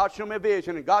this, and God showed me a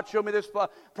vision, and God showed me this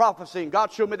prophecy, and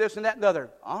God showed me this and that and the other.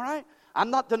 All right. I'm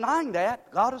not denying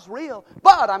that. God is real.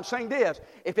 But I'm saying this.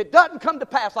 If it doesn't come to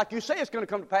pass like you say it's going to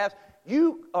come to pass,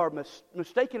 you are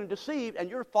mistaken and deceived, and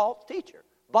you're a false teacher.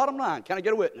 Bottom line, can I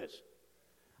get a witness?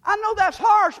 I know that's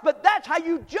harsh, but that's how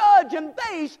you judge and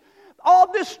base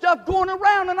all this stuff going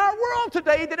around in our world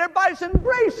today that everybody's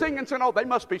embracing and saying, oh, they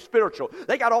must be spiritual.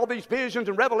 They got all these visions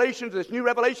and revelations, this new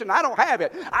revelation. I don't have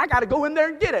it. I got to go in there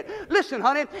and get it. Listen,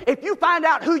 honey, if you find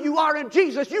out who you are in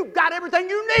Jesus, you've got everything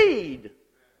you need.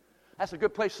 That's a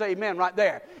good place to say amen right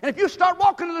there. And if you start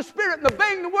walking in the Spirit and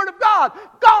obeying the Word of God,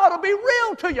 God will be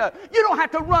real to you. You don't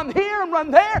have to run here and run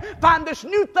there, find this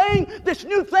new thing,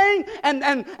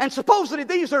 and supposedly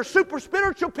these are super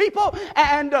spiritual people,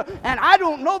 and I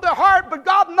don't know their heart, but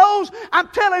God knows. I'm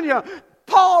telling you,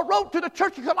 Paul wrote to the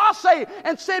church of Colossae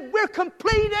and said, we're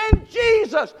complete in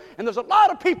Jesus. And there's a lot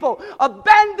of people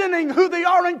abandoning who they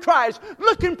are in Christ,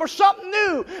 looking for something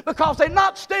new because they're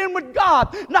not staying with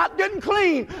God, not getting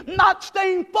clean, not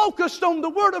staying focused on the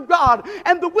Word of God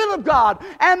and the will of God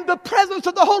and the presence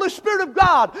of the Holy Spirit of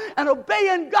God and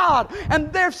obeying God.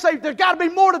 And they're saying, there's got to be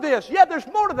more to this. Yeah, there's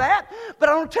more to that. But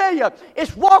I want to tell you,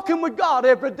 it's walking with God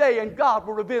every day and God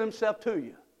will reveal Himself to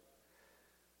you.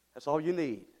 That's all you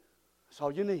need. That's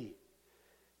all you need.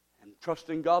 And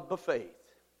trusting God by faith.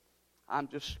 I'm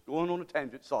just going on a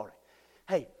tangent, sorry.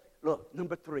 Hey, look,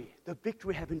 number 3, the victory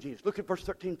we have in Jesus. Look at verse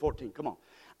 13, 14. Come on.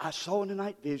 I saw in the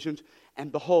night visions, and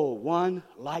behold, one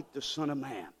like the Son of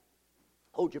Man.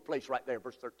 Hold your place right there,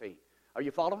 verse 13. Are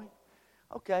you following?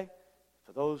 Okay.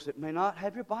 For those that may not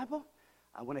have your Bible,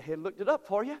 I went ahead and looked it up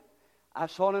for you. I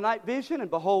saw in the night vision, and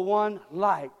behold, one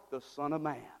like the Son of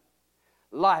Man.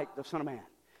 Like the Son of Man.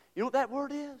 You know what that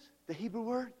word is? The Hebrew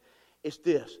word? It's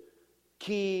this.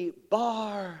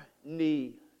 Kibar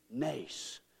ni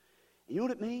nes. You know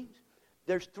what it means?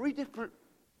 There's 3 different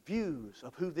views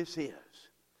of who this is.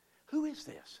 Who is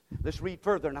this? Let's read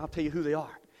further and I'll tell you who they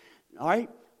are. All right?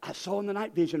 I saw in the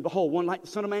night vision, behold, one like the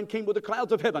Son of Man came with the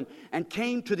clouds of heaven and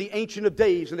came to the Ancient of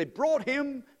Days, and they brought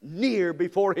him near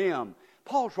before him.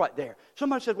 Paul's right there.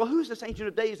 Somebody said, well, who's this Ancient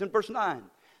of Days in verse 9?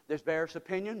 There's various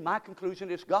opinion. My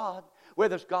conclusion is God.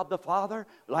 Whether it's God the Father,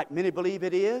 like many believe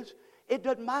it is, it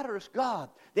doesn't matter. It's God.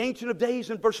 The Ancient of Days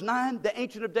in verse 9, the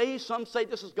Ancient of Days, some say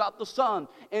this is God the Son.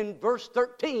 In verse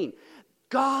 13,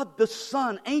 God the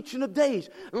Son, Ancient of Days,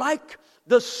 like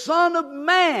the Son of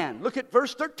Man. Look at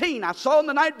verse 13. I saw in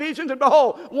the night visions, and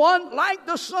behold, one like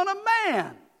the Son of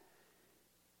Man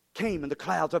came in the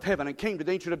clouds of heaven and came to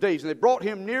the Ancient of Days, and they brought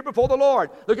him near before the Lord.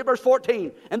 Look at verse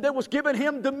 14. And there was given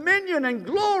him dominion and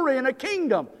glory and a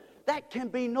kingdom. That can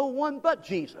be no one but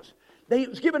Jesus. They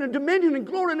was given a dominion and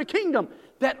glory and a kingdom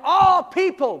that all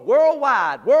people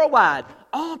worldwide,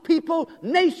 all people,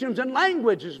 nations, and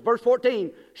languages, verse 14,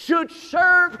 should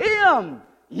serve him.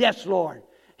 Yes, Lord.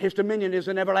 His dominion is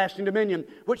an everlasting dominion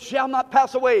which shall not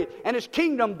pass away, and his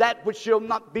kingdom that which shall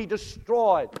not be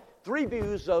destroyed. 3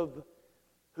 views of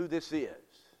who this is.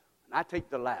 And I take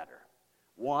the latter.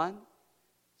 1,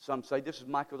 some say this is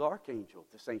Michael the Archangel,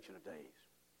 this Ancient of Days.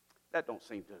 That don't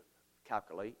seem to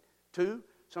calculate. 2,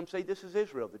 some say this is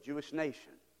Israel, the Jewish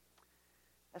nation.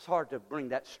 That's hard to bring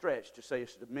that stretch to say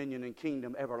it's dominion and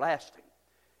kingdom everlasting.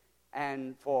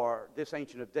 And for this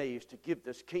Ancient of Days to give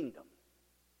this kingdom.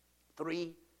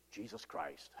 3, Jesus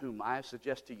Christ, whom I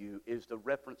suggest to you is the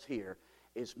reference here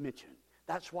is mentioned.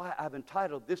 That's why I've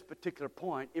entitled this particular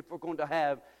point, if we're going to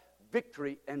have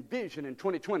victory and vision in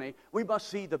 2020, we must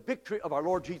see the victory of our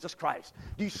Lord Jesus Christ.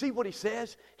 Do you see what he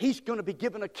says? He's going to be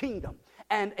given a kingdom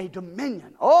and a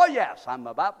dominion. Oh yes, I'm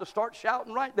about to start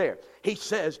shouting right there. He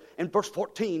says in verse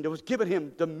 14, there was given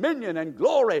him dominion and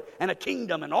glory and a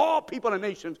kingdom, and all people and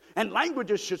nations and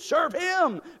languages should serve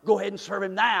him. Go ahead and serve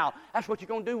him now. That's what you're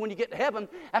going to do when you get to heaven.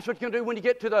 That's what you're going to do when you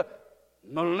get to the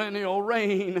millennial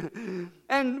reign.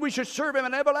 And we should serve him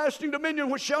an everlasting dominion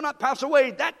which shall not pass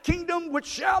away, that kingdom which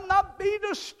shall not be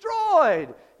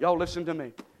destroyed. Y'all listen to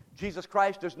me. Jesus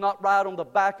Christ does not ride on the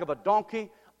back of a donkey,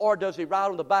 or does he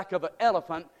ride on the back of an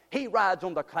elephant. He rides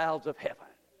on the clouds of heaven.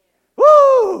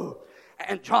 Woo!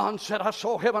 And John said, I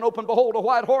saw heaven open, behold, a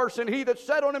white horse, and he that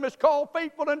sat on him is called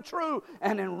Faithful and True,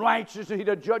 and in righteousness he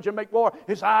doth judge and make war.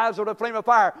 His eyes are the flame of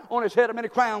fire, on his head are many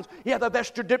crowns. He hath a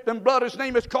vesture dipped in blood, his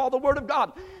name is called the Word of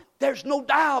God. There's no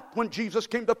doubt when Jesus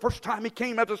came the first time, he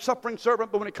came as a suffering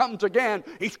servant, but when he comes again,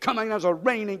 he's coming as a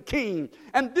reigning king.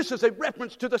 And this is a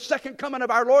reference to the second coming of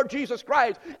our Lord Jesus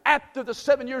Christ after the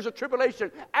 7 years of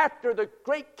tribulation, after the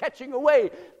great catching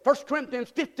away. 1 Corinthians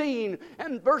 15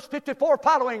 and verse 54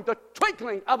 following, the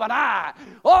twinkling of an eye.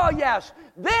 Oh yes,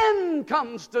 then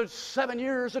comes the 7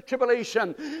 years of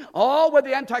tribulation. Oh, where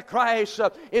the Antichrist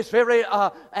is very,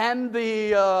 and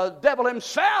the devil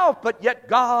himself, but yet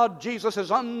God, Jesus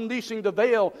is unleashing the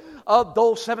veil of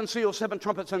those 7 seals, 7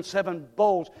 trumpets, and 7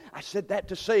 bowls. I said that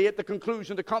to say at the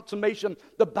conclusion, the consummation,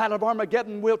 the battle of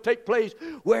Armageddon will take place,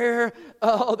 where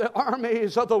the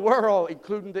armies of the world,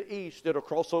 including the east, that'll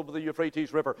cross over the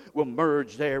Euphrates River, will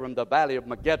merge there in the valley of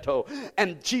Megiddo,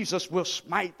 and Jesus will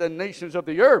smite the nations of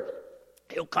the earth.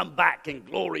 He'll come back in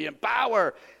glory and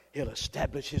power. He'll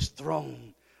establish his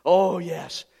throne. Oh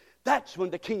yes, that's when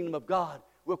the kingdom of God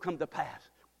will come to pass.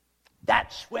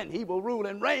 That's when he will rule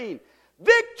and reign.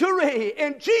 Victory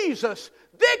in Jesus.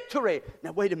 Victory.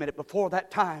 Now wait a minute. Before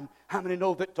that time, how many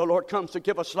know that the Lord comes to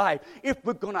give us life? If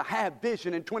we're going to have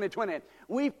vision in 2020,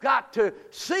 we've got to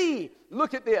see,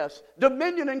 look at this,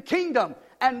 dominion and kingdom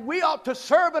and we ought to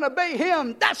serve and obey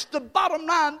Him. That's the bottom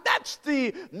line. That's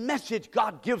the message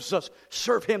God gives us.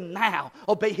 Serve Him now.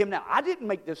 Obey Him now. I didn't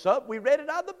make this up. We read it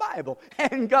out of the Bible.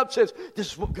 And God says,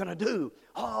 this is what we're going to do.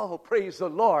 Oh, praise the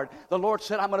Lord. The Lord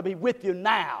said, I'm going to be with you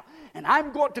now. And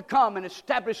I'm going to come and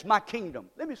establish my kingdom.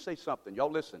 Let me say something.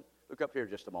 Y'all listen. Look up here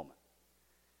just a moment.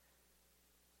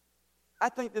 I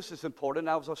think this is important.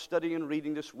 I was studying and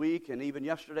reading this week and even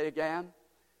yesterday again.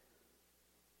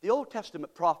 The Old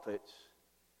Testament prophets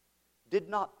did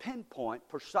not pinpoint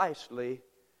precisely,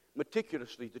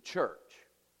 meticulously the church.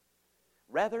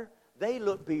 Rather, they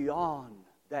looked beyond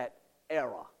that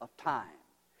era of time.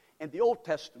 In the Old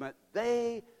Testament,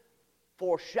 they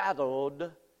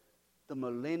foreshadowed the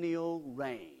millennial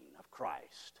reign of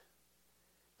Christ.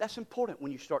 That's important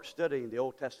when you start studying the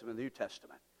Old Testament and the New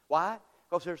Testament. Why?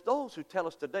 Because there's those who tell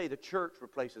us today the church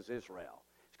replaces Israel.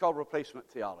 It's called replacement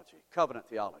theology, covenant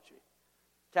theology,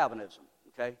 Calvinism,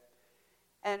 okay?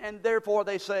 And therefore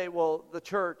they say, well, the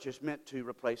church is meant to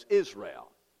replace Israel.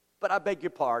 But I beg your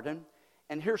pardon,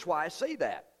 and here's why I say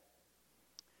that.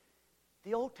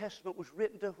 The Old Testament was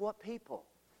written to what people?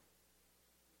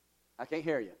 I can't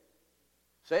hear you.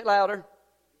 Say it louder.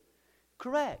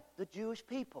 Correct, the Jewish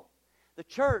people. The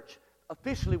church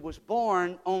officially was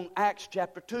born on Acts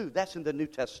chapter 2. That's in the New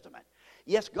Testament.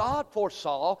 Yes, God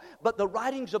foresaw, but the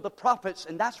writings of the prophets,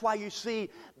 and that's why you see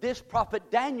this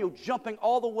prophet Daniel jumping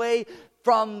all the way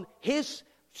from his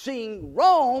seeing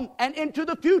Rome and into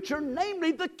the future,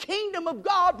 namely the kingdom of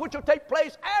God, which will take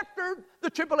place after the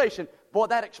tribulation. Boy,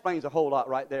 that explains a whole lot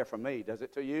right there for me, does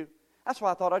it to you? That's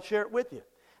why I thought I'd share it with you.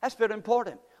 That's very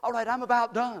important. All right, I'm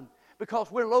about done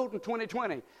because we're loading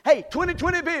 2020. Hey,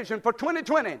 2020 vision for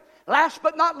 2020. Last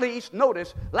but not least,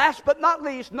 notice, I've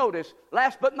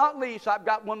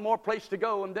got one more place to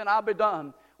go and then I'll be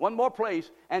done. One more place.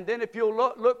 And then if you'll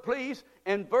look please,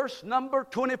 in verse number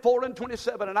 24 and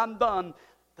 27, and I'm done.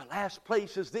 The last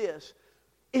place is this.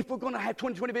 If we're going to have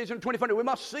 2020 vision 2020, we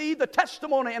must see the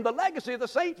testimony and the legacy of the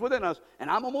saints within us. And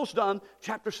I'm almost done.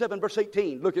 Chapter 7, verse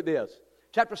 18. Look at this.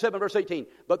 Chapter 7, verse 18.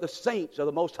 But the saints of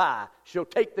the Most High shall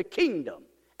take the kingdom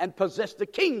and possess the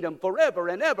kingdom forever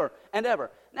and ever and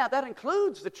ever. Now, that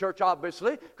includes the church,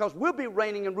 obviously, because we'll be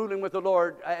reigning and ruling with the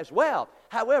Lord as well.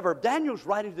 However, Daniel's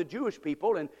writing to the Jewish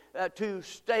people, and to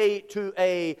stay to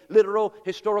a literal,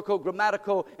 historical,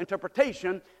 grammatical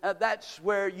interpretation, that's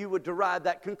where you would derive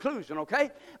that conclusion, okay?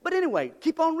 But anyway,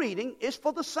 keep on reading. It's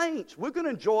for the saints. We're going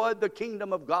to enjoy the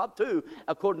kingdom of God, too,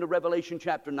 according to Revelation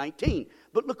chapter 19.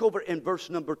 But look over in verse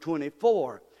number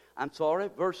 24.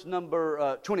 Verse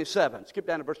number 27. Skip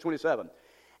down to verse 27.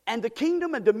 And the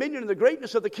kingdom and dominion and the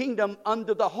greatness of the kingdom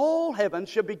under the whole heaven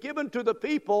shall be given to the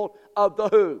people of the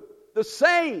who? The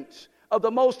saints of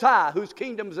the Most High, whose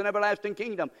kingdom is an everlasting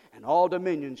kingdom, and all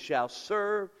dominions shall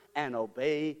serve and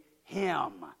obey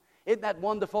Him. Isn't that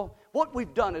wonderful? What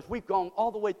we've done is we've gone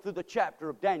all the way through the chapter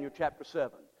of Daniel chapter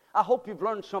 7. I hope you've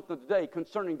learned something today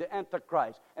concerning the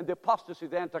Antichrist and the apostasy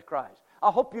of the Antichrist. I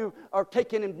hope you are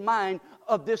taking in mind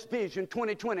of this vision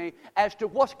 2020 as to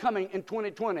what's coming in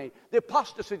 2020. The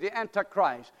apostasy of the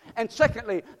Antichrist. And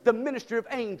secondly, the ministry of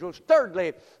angels.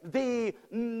 Thirdly, the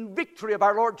victory of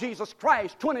our Lord Jesus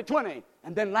Christ 2020.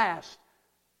 And then last,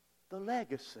 the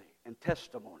legacy and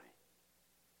testimony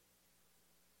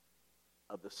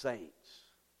of the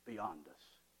saints beyond us.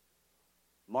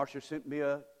 Marcia sent me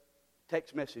a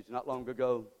text message not long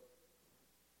ago.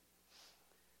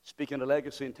 Speaking of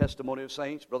legacy and testimony of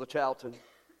saints, Brother Charlton.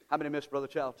 How many miss Brother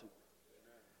Charlton?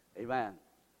 Amen.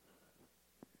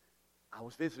 I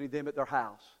was visiting them at their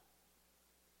house,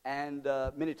 and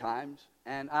many times.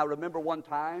 And I remember one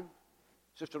time,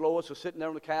 Sister Lois was sitting there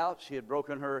on the couch. She had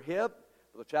broken her hip.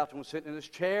 Brother Charlton was sitting in his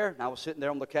chair, and I was sitting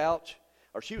there on the couch.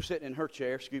 Or she was sitting in her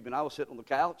chair, and I was sitting on the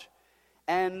couch.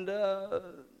 And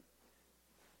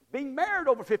being married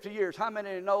over 50 years, how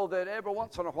many know that every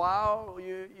once in a while,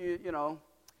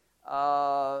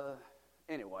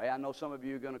 anyway, I know some of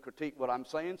you are going to critique what I'm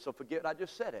saying, so forget I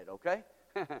just said it, okay?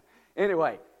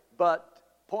 Anyway, but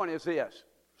point is this.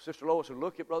 Sister Lois would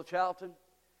look at Brother Charlton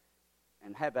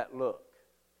and have that look.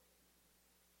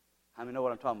 How many know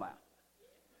what I'm talking about?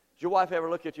 Did your wife ever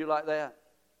look at you like that?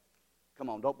 Come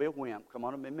on, don't be a wimp. Come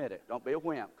on and admit it. Don't be a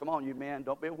wimp. Come on, you men,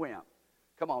 don't be a wimp.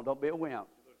 Come on, don't be a wimp.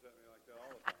 She looks at me like that all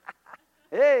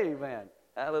the time. Amen.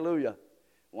 Hallelujah.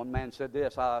 One man said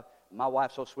this, my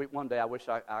wife's so sweet one day, I wish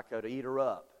I could eat her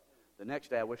up. The next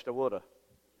day, I wished I would have.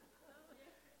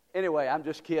 Anyway, I'm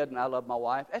just kidding. I love my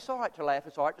wife. It's all right to laugh.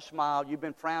 It's all right to smile. You've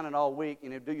been frowning all week,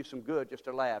 and it'll do you some good just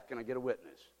to laugh. Can I get a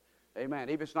witness? Amen.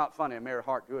 Even if it's not funny, a merry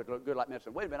heart good, look good like me. I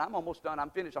said, wait a minute, I'm almost done. I'm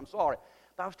finished. I'm sorry.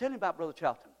 But I was telling you about Brother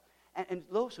Charlton. And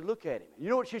Lois would look at him. You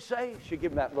know what she'd say? She'd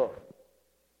give him that look.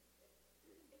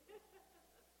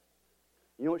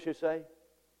 You know what she'd say?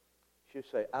 She'd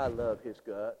say, I love his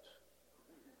guts.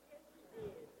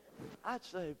 I'd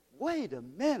say, wait a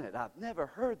minute, I've never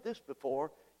heard this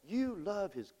before. You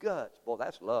love his guts. Boy,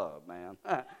 that's love, man.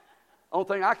 Only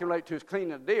thing I can relate to is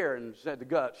cleaning a deer and said the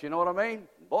guts. You know what I mean?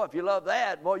 Boy, if you love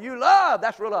that, boy, you love.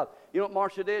 That's real love. You know what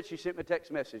Marcia did? She sent me a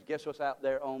text message. Guess what's out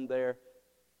there on their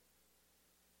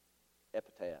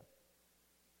epitaph?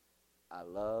 I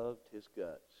loved his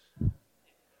guts.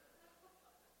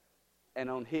 And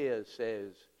on his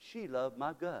says, she loved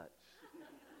my guts.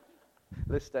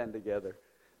 Let's stand together.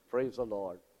 Praise the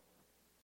Lord.